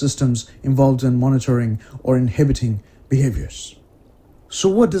control systems involved in monitoring or inhibiting behaviors. So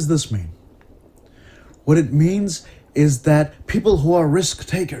what does this mean? What it means is that people who are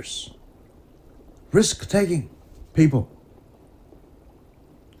risk-taking people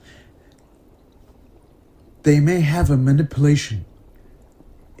they may have a manipulation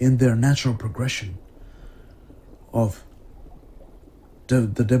in their natural progression of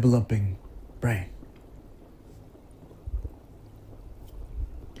the developing brain.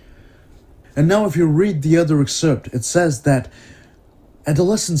 And now if you read the other excerpt, it says that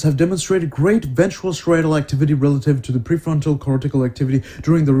adolescents have demonstrated great ventral striatal activity relative to the prefrontal cortical activity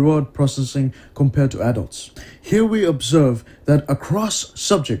during the reward processing compared to adults. Here we observe that across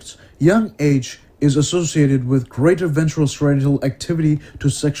subjects, young age is associated with greater ventral striatal activity to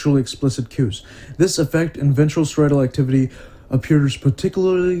sexually explicit cues. This effect in ventral striatal activity appears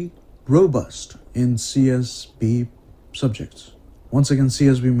particularly robust in CSB subjects. Once again,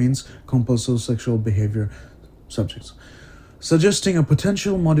 CSB means compulsive sexual behavior subjects, suggesting a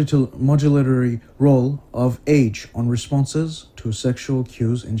potential modulatory role of age on responses to sexual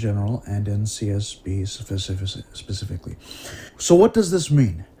cues in general and in CSB specifically. So what does this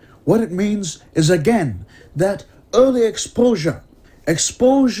mean? What it means is, again, that early exposure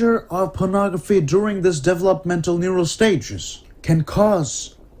of pornography during this developmental neural stages can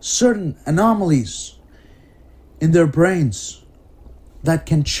cause certain anomalies in their brains that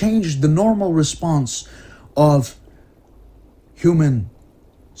can change the normal response of human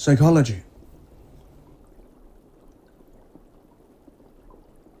psychology.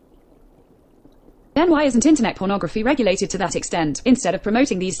 Then why isn't internet pornography regulated to that extent, instead of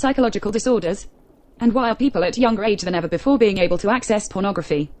promoting these psychological disorders? And why are people at younger age than ever before being able to access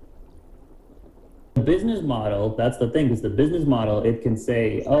pornography? The business model, that's the thing, is the business model, it can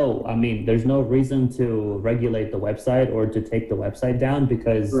say, oh, I mean, there's no reason to regulate the website or to take the website down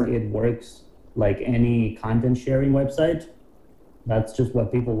because it works like any content sharing website. That's just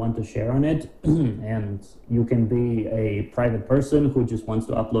what people want to share on it. And you can be a private person who just wants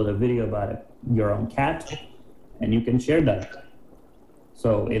to upload a video about your own cat, and you can share that.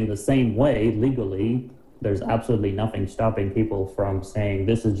 So in the same way, legally, there's absolutely nothing stopping people from saying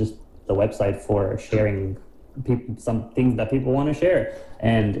this is just the website for sharing some things that people want to share.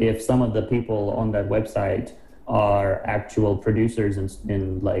 And if some of the people on that website are actual producers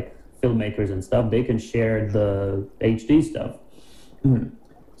and like filmmakers and stuff, they can share the HD stuff.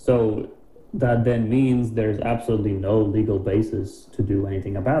 So that then means there's absolutely no legal basis to do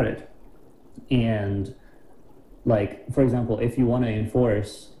anything about it. And like, for example, if you want to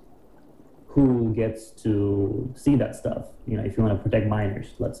enforce who gets to see that stuff, you know, if you want to protect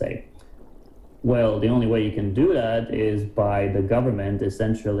minors, let's say, well, the only way you can do that is by the government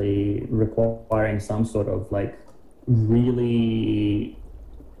essentially requiring some sort of like really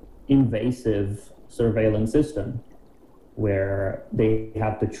invasive surveillance system where they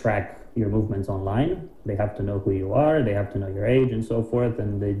have to track your movements online. They have to know who you are. They have to know your age and so forth.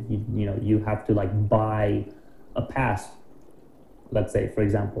 And you have to like buy a pass. Let's say, for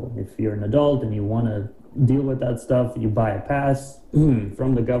example, if you're an adult and you want to deal with that stuff, you buy a pass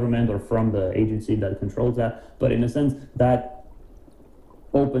from the government or from the agency that controls that. But in a sense, that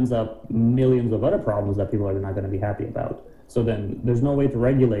opens up millions of other problems that people are not going to be happy about. So then there's no way to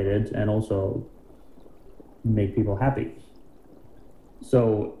regulate it and also make people happy.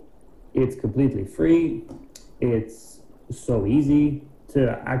 So it's completely free. It's so easy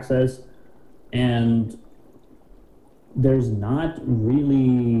to access, and there's not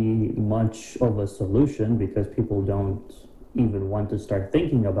really much of a solution because people don't even want to start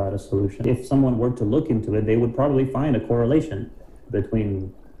thinking about a solution. If someone were to look into it, they would probably find a correlation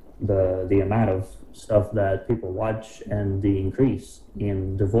between the amount of stuff that people watch and the increase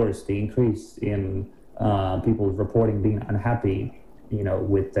in divorce, the increase in people reporting being unhappy, you know,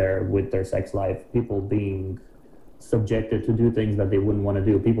 with their sex life, people being subjected to do things that they wouldn't want to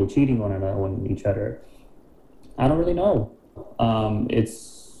do, people cheating on each other. I don't really know.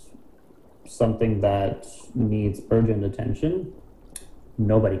 It's something that needs urgent attention.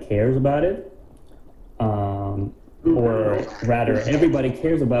 Nobody cares about it. Or rather, everybody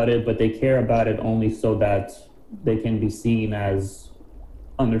cares about it, but they care about it only so that they can be seen as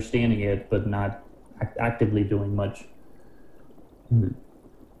understanding it, but not actively doing much.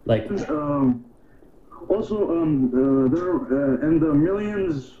 Like also there and the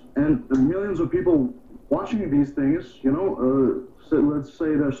millions of people watching these things, you know, so let's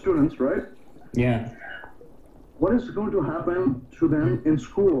say they're students, right? Yeah. What is going to happen to them in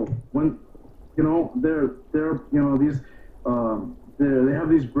school when, you know, they're you know, these they have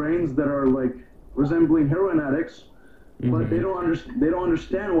these brains that are like resembling heroin addicts, but they don't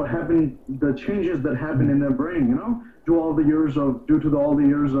understand what happened, the changes that happen in their brain, you know, due to all the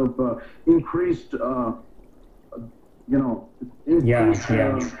years of increased you know,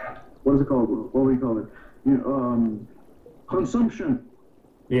 what is it called? What do we call it? You know, consumption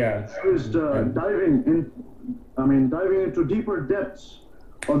Yeah. Just diving into deeper depths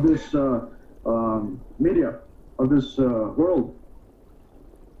of this media, of this world.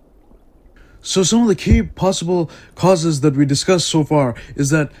 So some of the key possible causes that we discussed so far is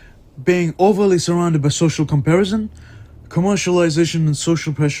that being overly surrounded by social comparison, commercialization and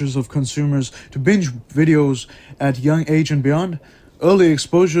social pressures of consumers to binge videos at young age and beyond, early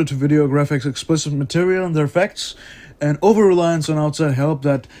exposure to video graphics, explicit material and their effects, and over-reliance on outside help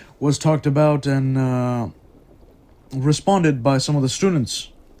that was talked about and responded by some of the students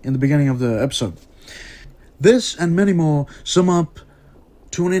in the beginning of the episode. This and many more sum up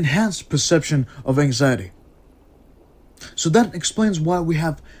to an enhanced perception of anxiety. So that explains why we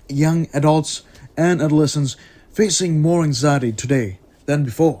have young adults and adolescents facing more anxiety today than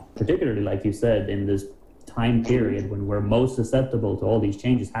before. Particularly, like you said, in this time period when we're most susceptible to all these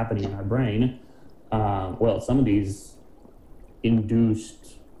changes happening in our brain, some of these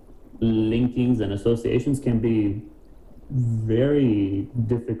induced linkings and associations can be very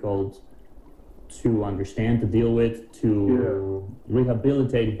difficult to understand, to deal with, to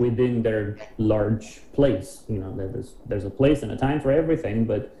rehabilitate within their large place. You know, there's a place and a time for everything,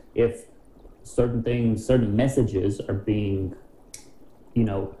 but if certain things, certain messages are being,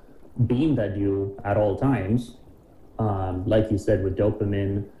 beamed at you at all times, like you said with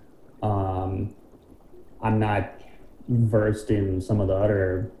dopamine, I'm not versed in some of the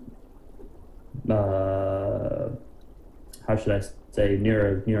other, how should I say,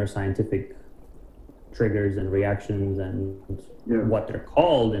 neuroscientific triggers and reactions and what they're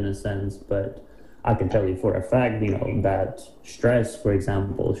called in a sense, but I can tell you for a fact, that stress, for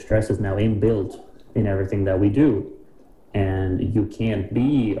example, stress is now inbuilt in everything that we do. And you can't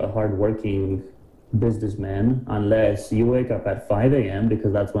be a hardworking businessman unless you wake up at 5 a.m.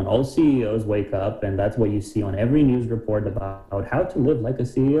 because that's when all CEOs wake up, and that's what you see on every news report about how to live like a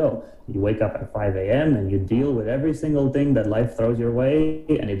CEO. You wake up at 5 a.m. and you deal with every single thing that life throws your way,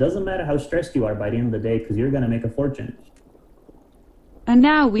 and it doesn't matter how stressed you are by the end of the day because you're going to make a fortune. And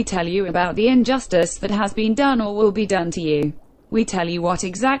now we tell you about the injustice that has been done or will be done to you. We tell you what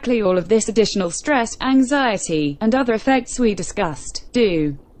exactly all of this additional stress, anxiety, and other effects we discussed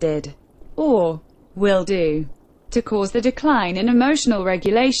did, or will do to cause the decline in emotional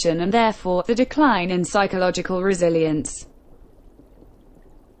regulation and therefore the decline in psychological resilience.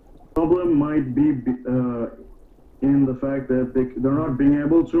 Problem might be in the fact that they're not being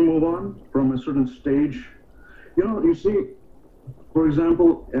able to move on from a certain stage. You see, for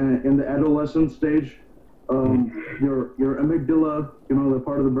example, in the adolescent stage, your amygdala, the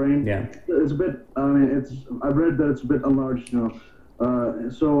part of the brain, it's a bit, I've read that it's a bit enlarged, and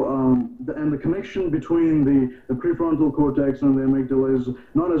the connection between the prefrontal cortex and the amygdala is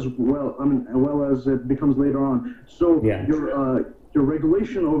not as well as it becomes later on. So your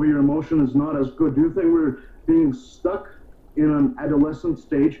regulation over your emotion is not as good. Do you think we're being stuck in an adolescent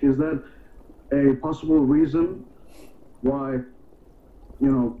stage? Is that a possible reason why,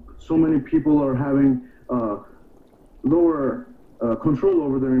 so many people are having lower control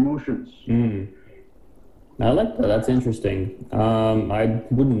over their emotions? I like that. That's interesting. I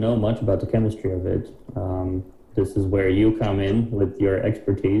wouldn't know much about the chemistry of it. This is where you come in with your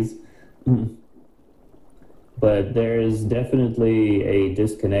expertise. But there's definitely a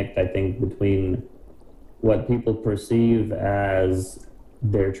disconnect, I think, between what people perceive as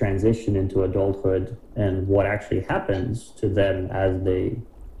their transition into adulthood and what actually happens to them as they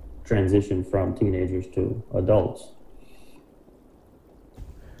transition from teenagers to adults.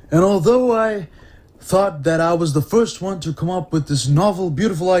 And although I thought that I was the first one to come up with this novel,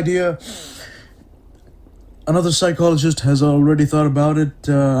 beautiful idea, another psychologist has already thought about it,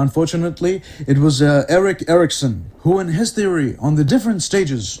 unfortunately. It was Erik Erikson, who in his theory on the different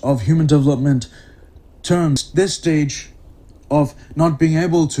stages of human development terms this stage of not being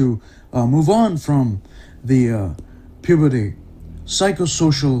able to move on from the puberty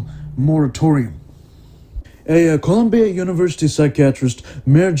psychosocial moratorium. A Columbia University psychiatrist,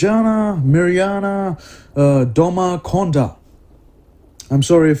 Mirjana Doma-Konda, I'm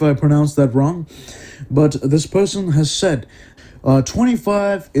sorry if I pronounced that wrong, but this person has said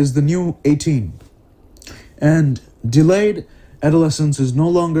 25 is the new 18, and delayed adolescence is no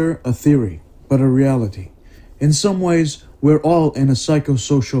longer a theory, but a reality. In some ways, we're all in a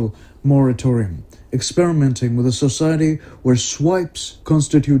psychosocial moratorium, experimenting with a society where swipes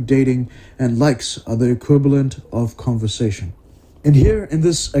constitute dating and likes are the equivalent of conversation. And here in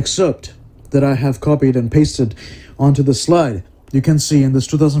this excerpt that I have copied and pasted onto the slide, you can see in this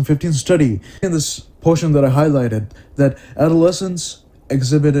 2015 study, in this portion that I highlighted, that adolescents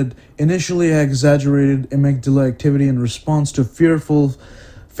exhibited initially exaggerated amygdala activity in response to fearful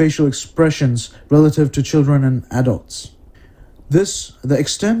facial expressions relative to children and adults. The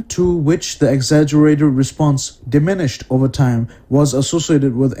extent to which the exaggerated response diminished over time was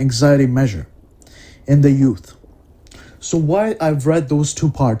associated with anxiety measure in the youth. So why I've read those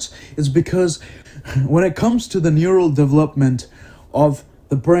two parts is because when it comes to the neural development of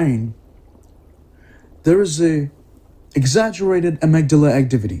the brain, there is a exaggerated amygdala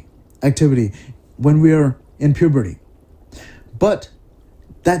activity when we are in puberty. But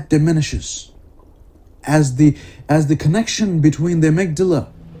that diminishes as the connection between the amygdala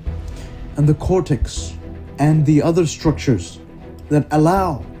and the cortex and the other structures that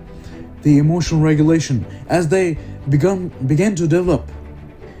allow the emotional regulation, as they begin to develop,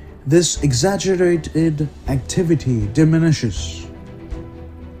 this exaggerated activity diminishes.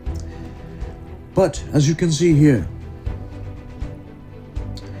 But as you can see here,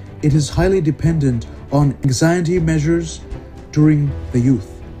 it is highly dependent on anxiety measures during the youth,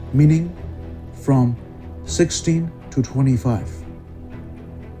 meaning from 16 to 25.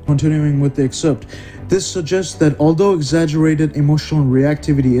 Continuing with the excerpt, this suggests that although exaggerated emotional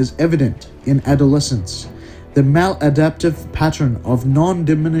reactivity is evident in adolescence, the maladaptive pattern of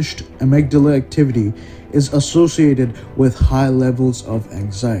non-diminished amygdala activity is associated with high levels of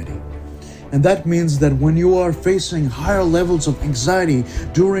anxiety. And that means that when you are facing higher levels of anxiety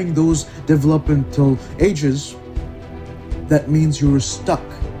during those developmental ages, that means you're stuck.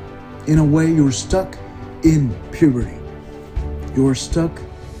 In a way, you're stuck in puberty. You're stuck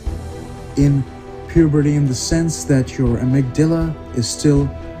in puberty in the sense that your amygdala is still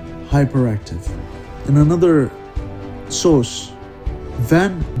hyperactive. In another source,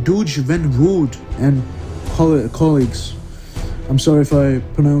 Van Wood and colleagues, I'm sorry if I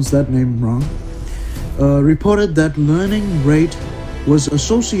pronounced that name wrong, reported that learning rate was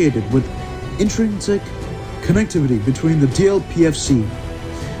associated with intrinsic connectivity between the DLPFC,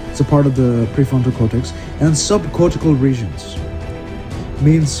 it's a part of the prefrontal cortex, and subcortical regions,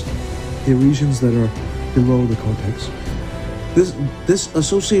 means the regions that are below the cortex. This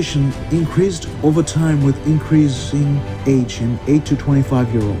association increased over time with increasing age in 8 to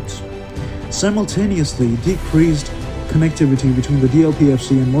 25-year-olds. Simultaneously, decreased connectivity between the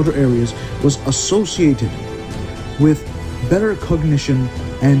DLPFC and motor areas was associated with better cognition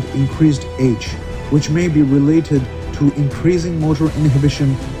and increased age, which may be related to increasing motor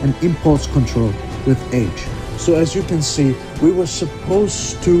inhibition and impulse control with age. So as you can see, we were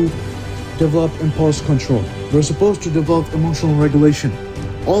supposed to develop impulse control. We're supposed to develop emotional regulation.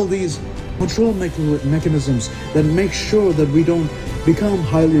 All these control mechanisms that make sure that we don't become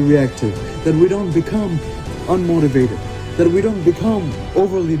highly reactive, that we don't become unmotivated, that we don't become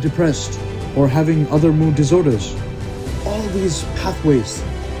overly depressed or having other mood disorders. All these pathways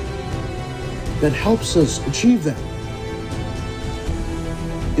that helps us achieve that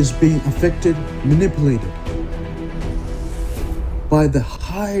is being affected, manipulated by the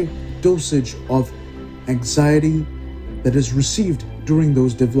high dosage of anxiety that is received during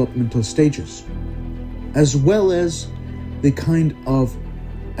those developmental stages, as well as the kind of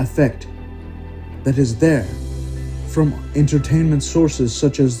effect that is there from entertainment sources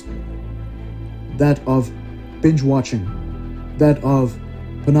such as that of binge watching, that of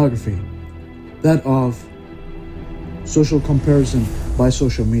pornography, that of social comparison by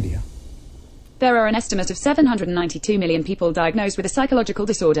social media. There are an estimate of 792 million people diagnosed with a psychological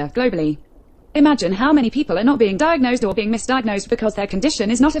disorder globally. Imagine how many people are not being diagnosed or being misdiagnosed because their condition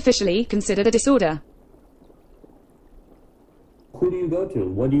is not officially considered a disorder. Who do you go to?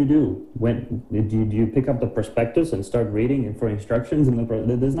 What do you do? When do you pick up the prospectus and start reading for instructions?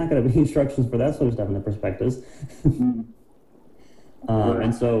 There's not going to be instructions for that sort of stuff in the prospectus.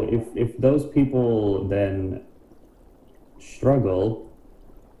 And so if those people then struggle,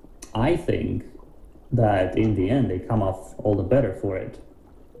 I think that in the end they come off all the better for it.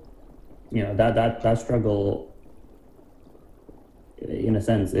 You know, that struggle, in a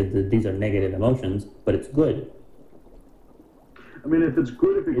sense, these are negative emotions, but it's good. I mean, if it's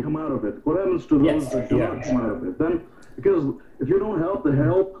good if you come out of it, what happens to those that do not come out of it? Then, because if you don't help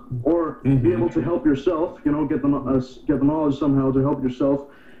or be able to help yourself, you know, get the knowledge somehow to help yourself.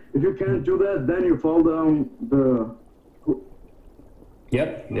 If you can't do that, then you fall down the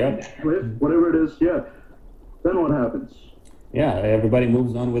cliff, whatever it is. Yeah. Then what happens? Yeah, everybody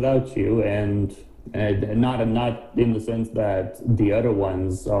moves on without you, and not in the sense that the other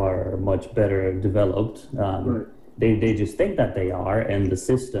ones are much better developed. Right. They just think that they are, and the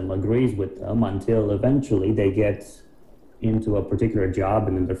system agrees with them until eventually they get into a particular job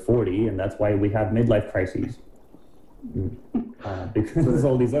and then they're 40, and that's why we have midlife crises. Because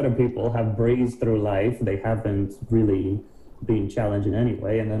all these other people have breezed through life. They haven't really being challenged in any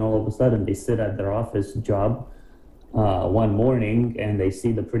way, and then all of a sudden they sit at their office job one morning and they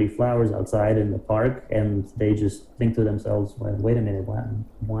see the pretty flowers outside in the park, and they just think to themselves, well, wait a minute,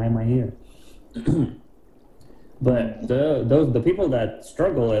 why am I here? But the people that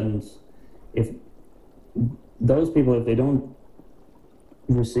struggle, and if those people, if they don't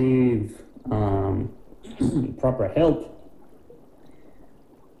receive proper help,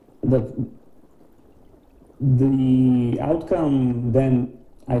 the outcome then,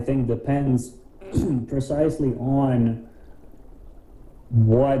 I think, depends precisely on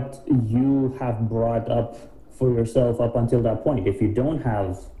what you have brought up for yourself up until that point. If you don't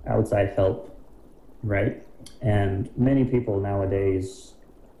have outside help, right? And many people nowadays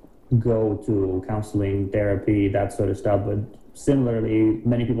go to counseling, therapy, that sort of stuff, but similarly,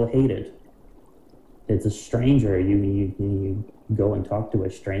 many people hate it. It's a stranger. You go and talk to a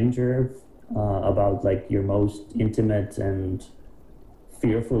stranger about like your most intimate and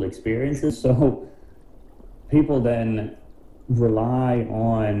fearful experiences. So people then rely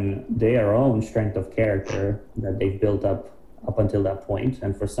on their own strength of character that they've built up until that point.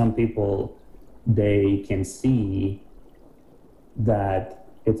 And for some people, they can see that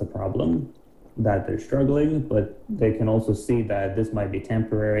it's a problem, that they're struggling, but they can also see that this might be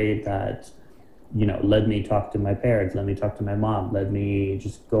temporary, that, you know, let me talk to my parents, let me talk to my mom, let me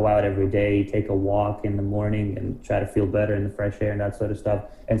just go out every day, take a walk in the morning and try to feel better in the fresh air and that sort of stuff.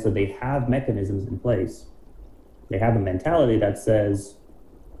 And so they have mechanisms in place. They have a mentality that says,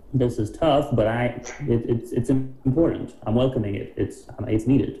 this is tough, but it's important. I'm welcoming it. It's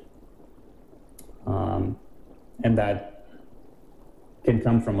needed. And that can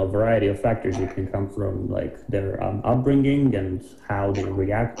come from a variety of factors. It can come from like their upbringing and how they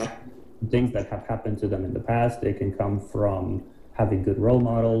react to things that have happened to them in the past. It can come from having good role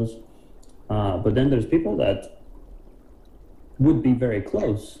models. But then there's people that would be very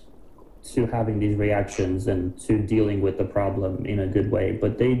close to having these reactions and to dealing with the problem in a good way,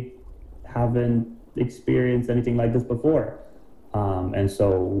 but they haven't experienced anything like this before. And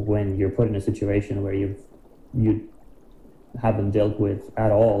so when you're put in a situation where you haven't dealt with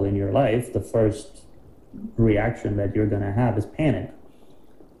at all in your life, the first reaction that you're going to have is panic.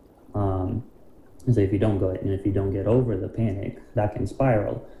 So if you don't go and if you don't get over the panic, that can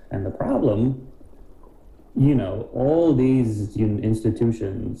spiral. And the problem, you know, all these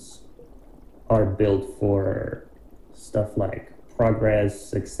institutions are built for stuff like progress,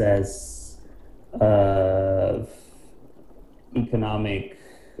 success, economic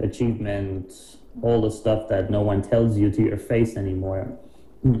achievement, all the stuff that no one tells you to your face anymore.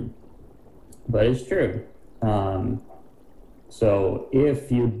 But it's true. So if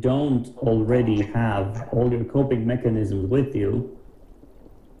you don't already have all your coping mechanisms with you,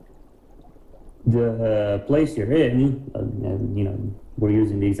 the place you're in, and, you know, we're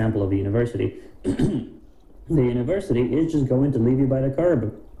using the example of the university, the university is just going to leave you by the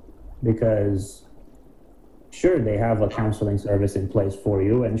curb, because sure, they have a counseling service in place for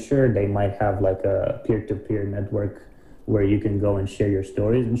you, and sure, they might have like a peer-to-peer network where you can go and share your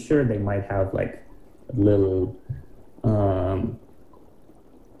stories, and sure, they might have like a little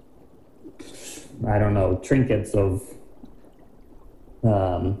I don't know, trinkets of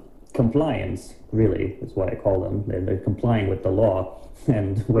compliance, really, is what I call them. They're complying with the law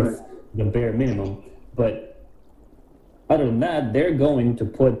and with the bare minimum. But other than that, they're going to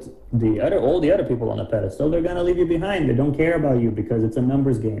put all the other people on a pedestal. They're going to leave you behind. They don't care about you because it's a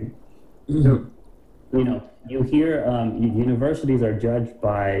numbers game. You know, you hear universities are judged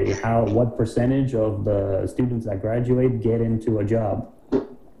by what percentage of the students that graduate get into a job.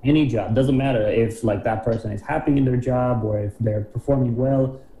 Any job, doesn't matter if like that person is happy in their job, or if they're performing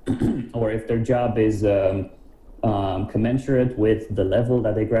well, or if their job is commensurate with the level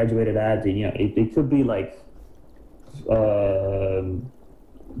that they graduated at. You know, it could be like, I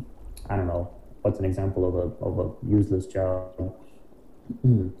don't know, what's an example of a useless job?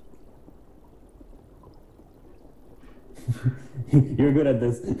 You're good at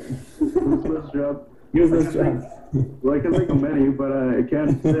this. Useless job. Useless job. Well, I can think of many, but I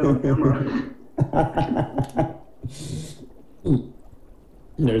can't say it on camera.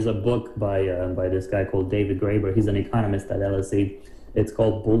 There's a book by this guy called David Graeber. He's an economist at LSE. It's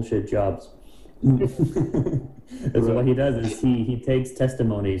called Bullshit Jobs. So what he does is he takes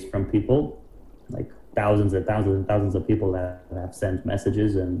testimonies from people, like thousands and thousands and thousands of people that have sent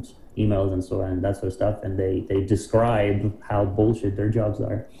messages and emails and so on and that sort of stuff, and they describe how bullshit their jobs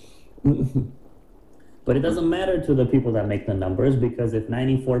are. But it doesn't matter to the people that make the numbers, because if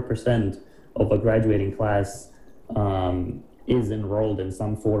 94% of a graduating class is enrolled in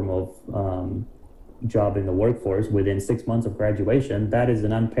some form of job in the workforce within 6 months of graduation, that is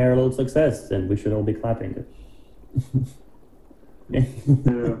an unparalleled success, and we should all be clapping it.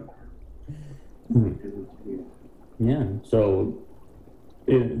 Yeah. Yeah, so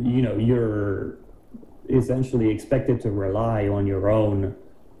you're essentially expected to rely on your own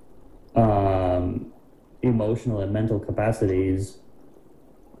emotional and mental capacities,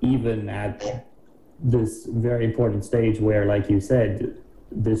 even at this very important stage where, like you said,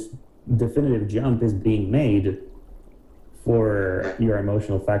 this definitive jump is being made for your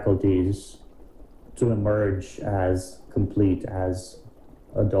emotional faculties to emerge as complete, as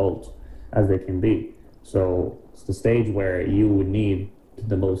adult as they can be. So it's the stage where you would need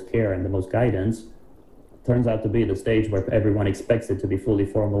the most care and the most guidance. Turns out to be the stage where everyone expects it to be fully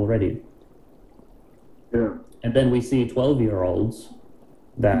formed already. Yeah. And then we see 12-year-olds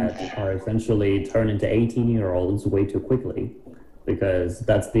that are essentially turned into 18-year-olds way too quickly, because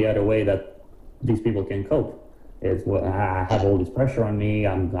that's the other way that these people can cope. Is, well, I have all this pressure on me.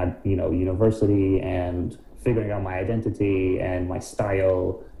 I'm at, university and figuring out my identity and my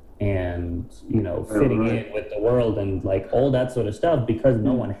style and, fitting in with the world and like all that sort of stuff, because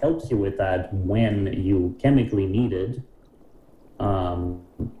no one helps you with that when you chemically need it.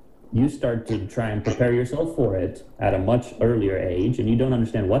 You start to try and prepare yourself for it at a much earlier age, and you don't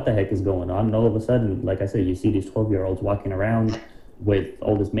understand what the heck is going on. And all of a sudden, like I said, you see these 12-year-olds walking around with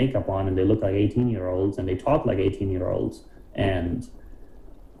all this makeup on, and they look like 18-year-olds, and they talk like 18-year-olds. And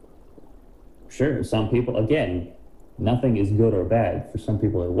sure, some people, again, nothing is good or bad. For some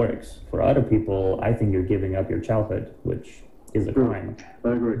people, it works. For other people, I think you're giving up your childhood, which is a crime. I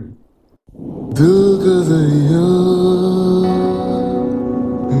agree.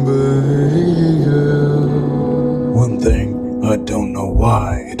 One thing, I don't know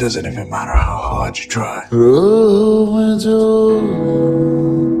why. It doesn't even matter how hard you try.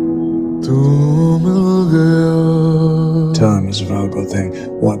 Time is a valuable thing.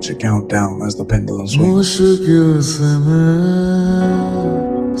 Watch it count down as the pendulum swings.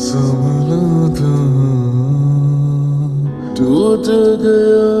 टूट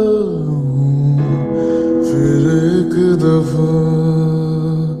गया फिर एक दफा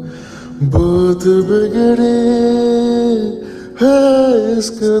बात बिगड़ी है इस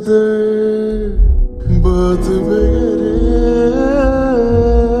कदर बात बिगड़ी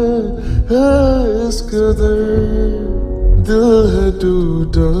है इस कदर दिल है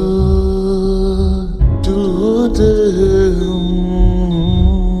टूटा टूटे हम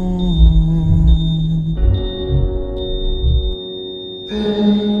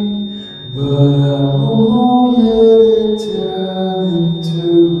but I won't let it turn into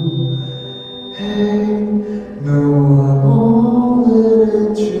hate. No, I won't let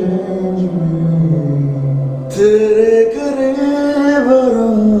it change me. तेरे करीब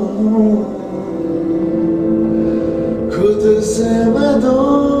रहूं, खुद से मैं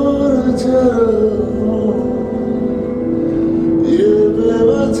दूर चलूं, ये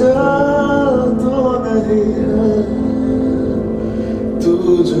बेवजह तो नहीं है तू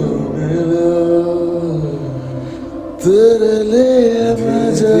जो मिला तेरे लिए मैं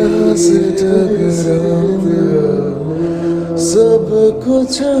जहाँ से टकराऊंगा सब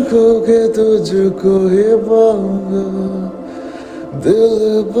कुछ खो के तुझको ही पाऊंगा दिल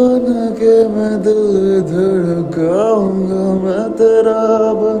बन के मैं दिल धड़काऊंगा मैं तेरा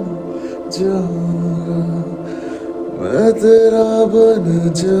बन जाऊंगा मैं तेरा बन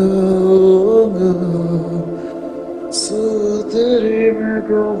जाऊंगा So तेरी मैं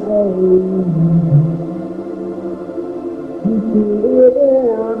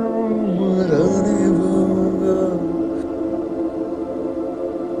मराने पाऊंगा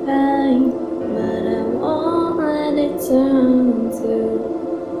Pain, but I won't let it turn to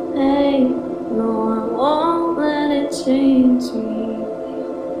hate. No, I won't let it change me.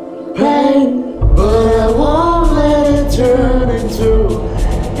 Pain, but I won't let it turn into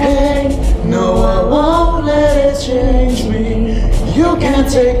hate. No, I won't let it change me. You can't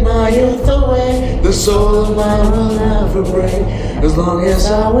take my youth away. The soul of mine will never break. As long as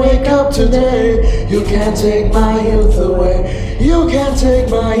I wake up today, you can't take my youth away. You can't take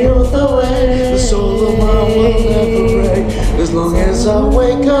my youth away. The soul of mine will never break. As long as I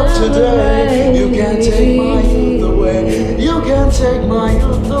wake up today, you can't take my youth away. You can't take my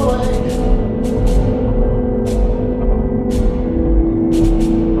youth away.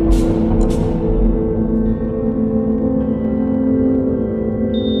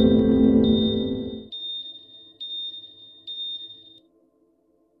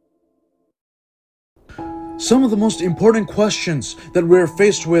 Some of the most important questions that we're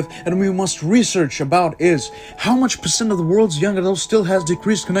faced with and we must research about is how much percent of the world's young adults still has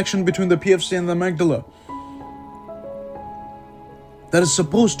decreased connection between the PFC and the amygdala that is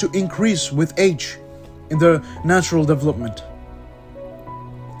supposed to increase with age in their natural development.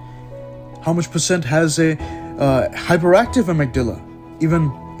 How much percent has a hyperactive amygdala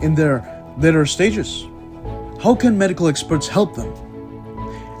even in their later stages? How can medical experts help them?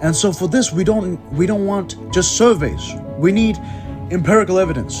 And so for this, we don't want just surveys. We need empirical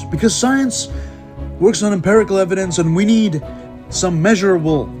evidence, because science works on empirical evidence and we need some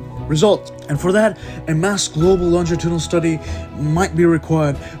measurable results. And for that, a mass global longitudinal study might be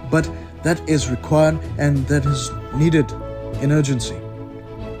required, but that is required and that is needed in urgency.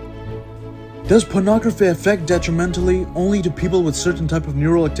 Does pornography affect detrimentally only to people with certain type of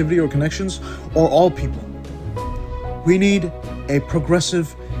neural activity or connections, or all people? We need a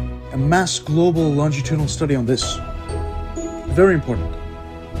progressive, a mass global longitudinal study on this. Very important.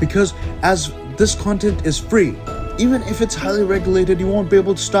 Because as this content is free, even if it's highly regulated, you won't be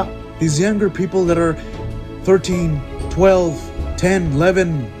able to stop. These younger people that are 13, 12, 10,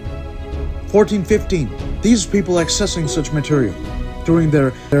 11, 14, 15, these people accessing such material during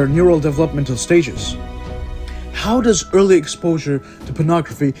their neural developmental stages. How does early exposure to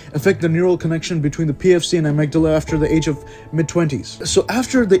pornography affect the neural connection between the PFC and amygdala after the age of mid-20s? So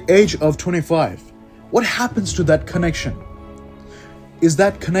after the age of 25, what happens to that connection? Is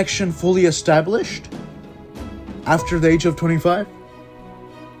that connection fully established after the age of 25?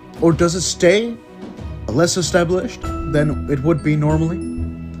 Or does it stay less established than it would be normally?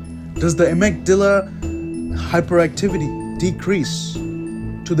 Does the amygdala hyperactivity decrease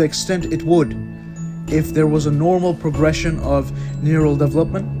to the extent it would if there was a normal progression of neural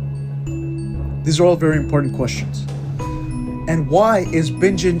development? These are all very important questions. And why is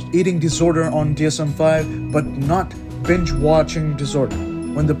binge eating disorder on DSM-5 but not binge watching disorder,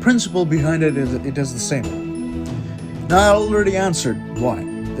 when the principle behind it is the same? Now, I already answered why.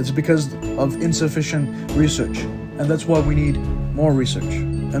 It's because of insufficient research, and that's why we need more research.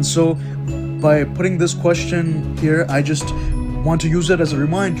 And so by putting this question here, I just want to use it as a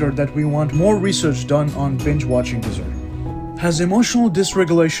reminder that we want more research done on binge watching disorder. Has emotional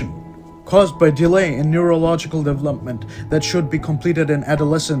dysregulation caused by delay in neurological development that should be completed in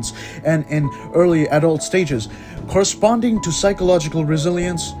adolescence and in early adult stages, corresponding to psychological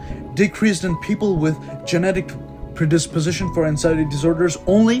resilience, decreased in people with genetic predisposition for anxiety disorders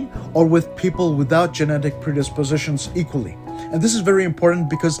only, or with people without genetic predispositions equally? And this is very important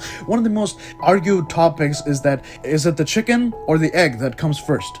because one of the most argued topics is it the chicken or the egg that comes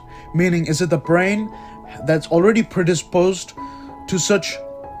first? Meaning, is it the brain that's already predisposed to such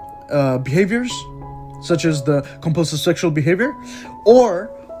behaviors, such as the compulsive sexual behavior,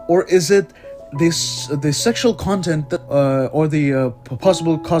 or is it the sexual content that, or the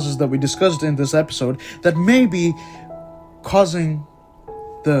possible causes that we discussed in this episode that may be causing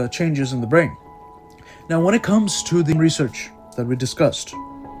the changes in the brain? Now, when it comes to the research that we discussed,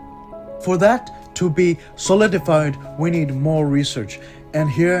 for that to be solidified, we need more research. And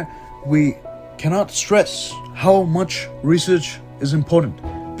here we cannot stress how much research is important.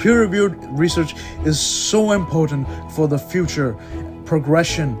 Peer-reviewed research is so important for the future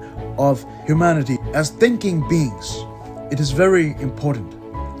progression of humanity as thinking beings. It is very important.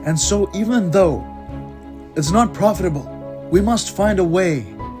 And so even though it's not profitable, we must find a way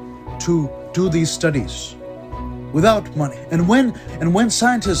to do these studies without money. And when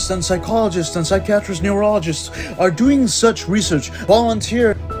scientists and psychologists and psychiatrists, neurologists are doing such research,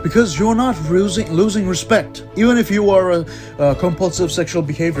 volunteer, because you're not losing respect. Even if you are a compulsive sexual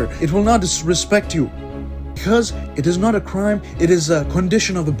behavior, it will not disrespect you, because it is not a crime, it is a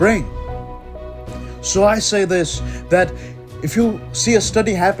condition of the brain. So I say this, that if you see a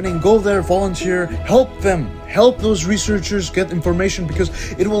study happening, go there, volunteer, help them, help those researchers get information, because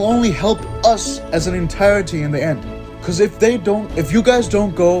it will only help us as an entirety in the end. Because if you guys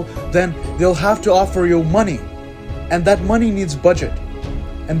don't go, then they'll have to offer you money, and that money needs budget,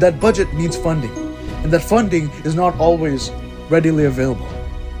 and that budget needs funding, and that funding is not always readily available.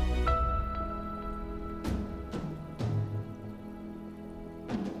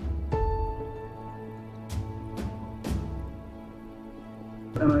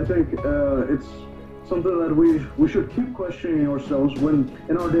 And I think it's something that we should keep questioning ourselves when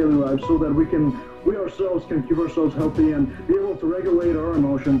in our daily lives, so that we ourselves can keep ourselves healthy and be able to regulate our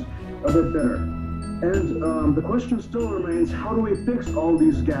emotions a bit better. And the question still remains: how do we fix all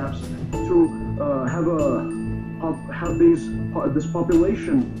these gaps to have this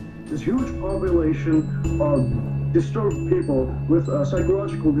population, this huge population of disturbed people with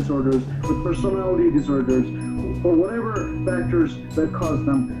psychological disorders, with personality disorders, or whatever factors that cause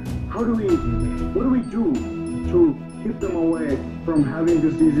them. What do we do to keep them away from having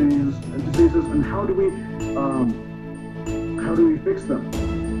diseases, and how do we fix them?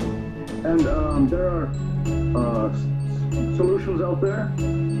 And there are solutions out there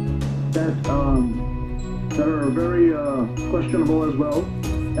that are very questionable as well,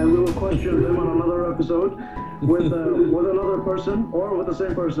 and we will question them on another episode with another person or with the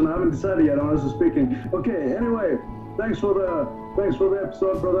same person. I haven't decided yet, honestly speaking. Okay, anyway, thanks for the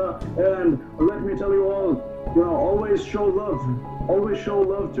episode, brother. And let me tell you all, always show love. Always show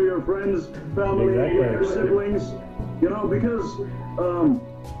love to your friends, family, your siblings. Because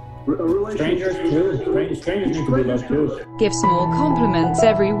strangers too. Strangers need to be loved too. Give small compliments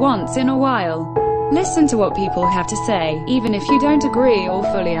every once in a while. Listen to what people have to say, even if you don't agree or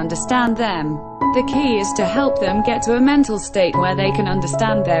fully understand them. The key is to help them get to a mental state where they can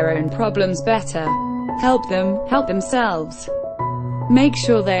understand their own problems better. Help them help themselves. Make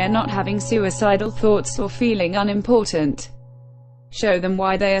sure they are not having suicidal thoughts or feeling unimportant. Show them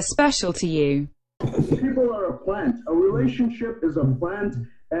why they are special to you. People are a plant. A relationship is a plant,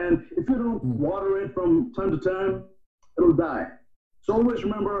 and if you don't water it from time to time, it'll die. So always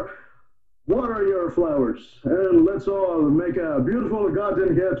remember, water your flowers, and let's all make a beautiful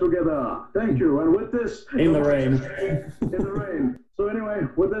garden here together. Thank you. And with this, in the rain. In the rain. So anyway,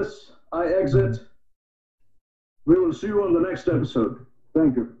 with this, I exit. We will see you on the next episode.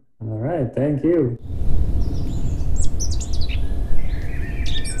 Thank you. All right. Thank you.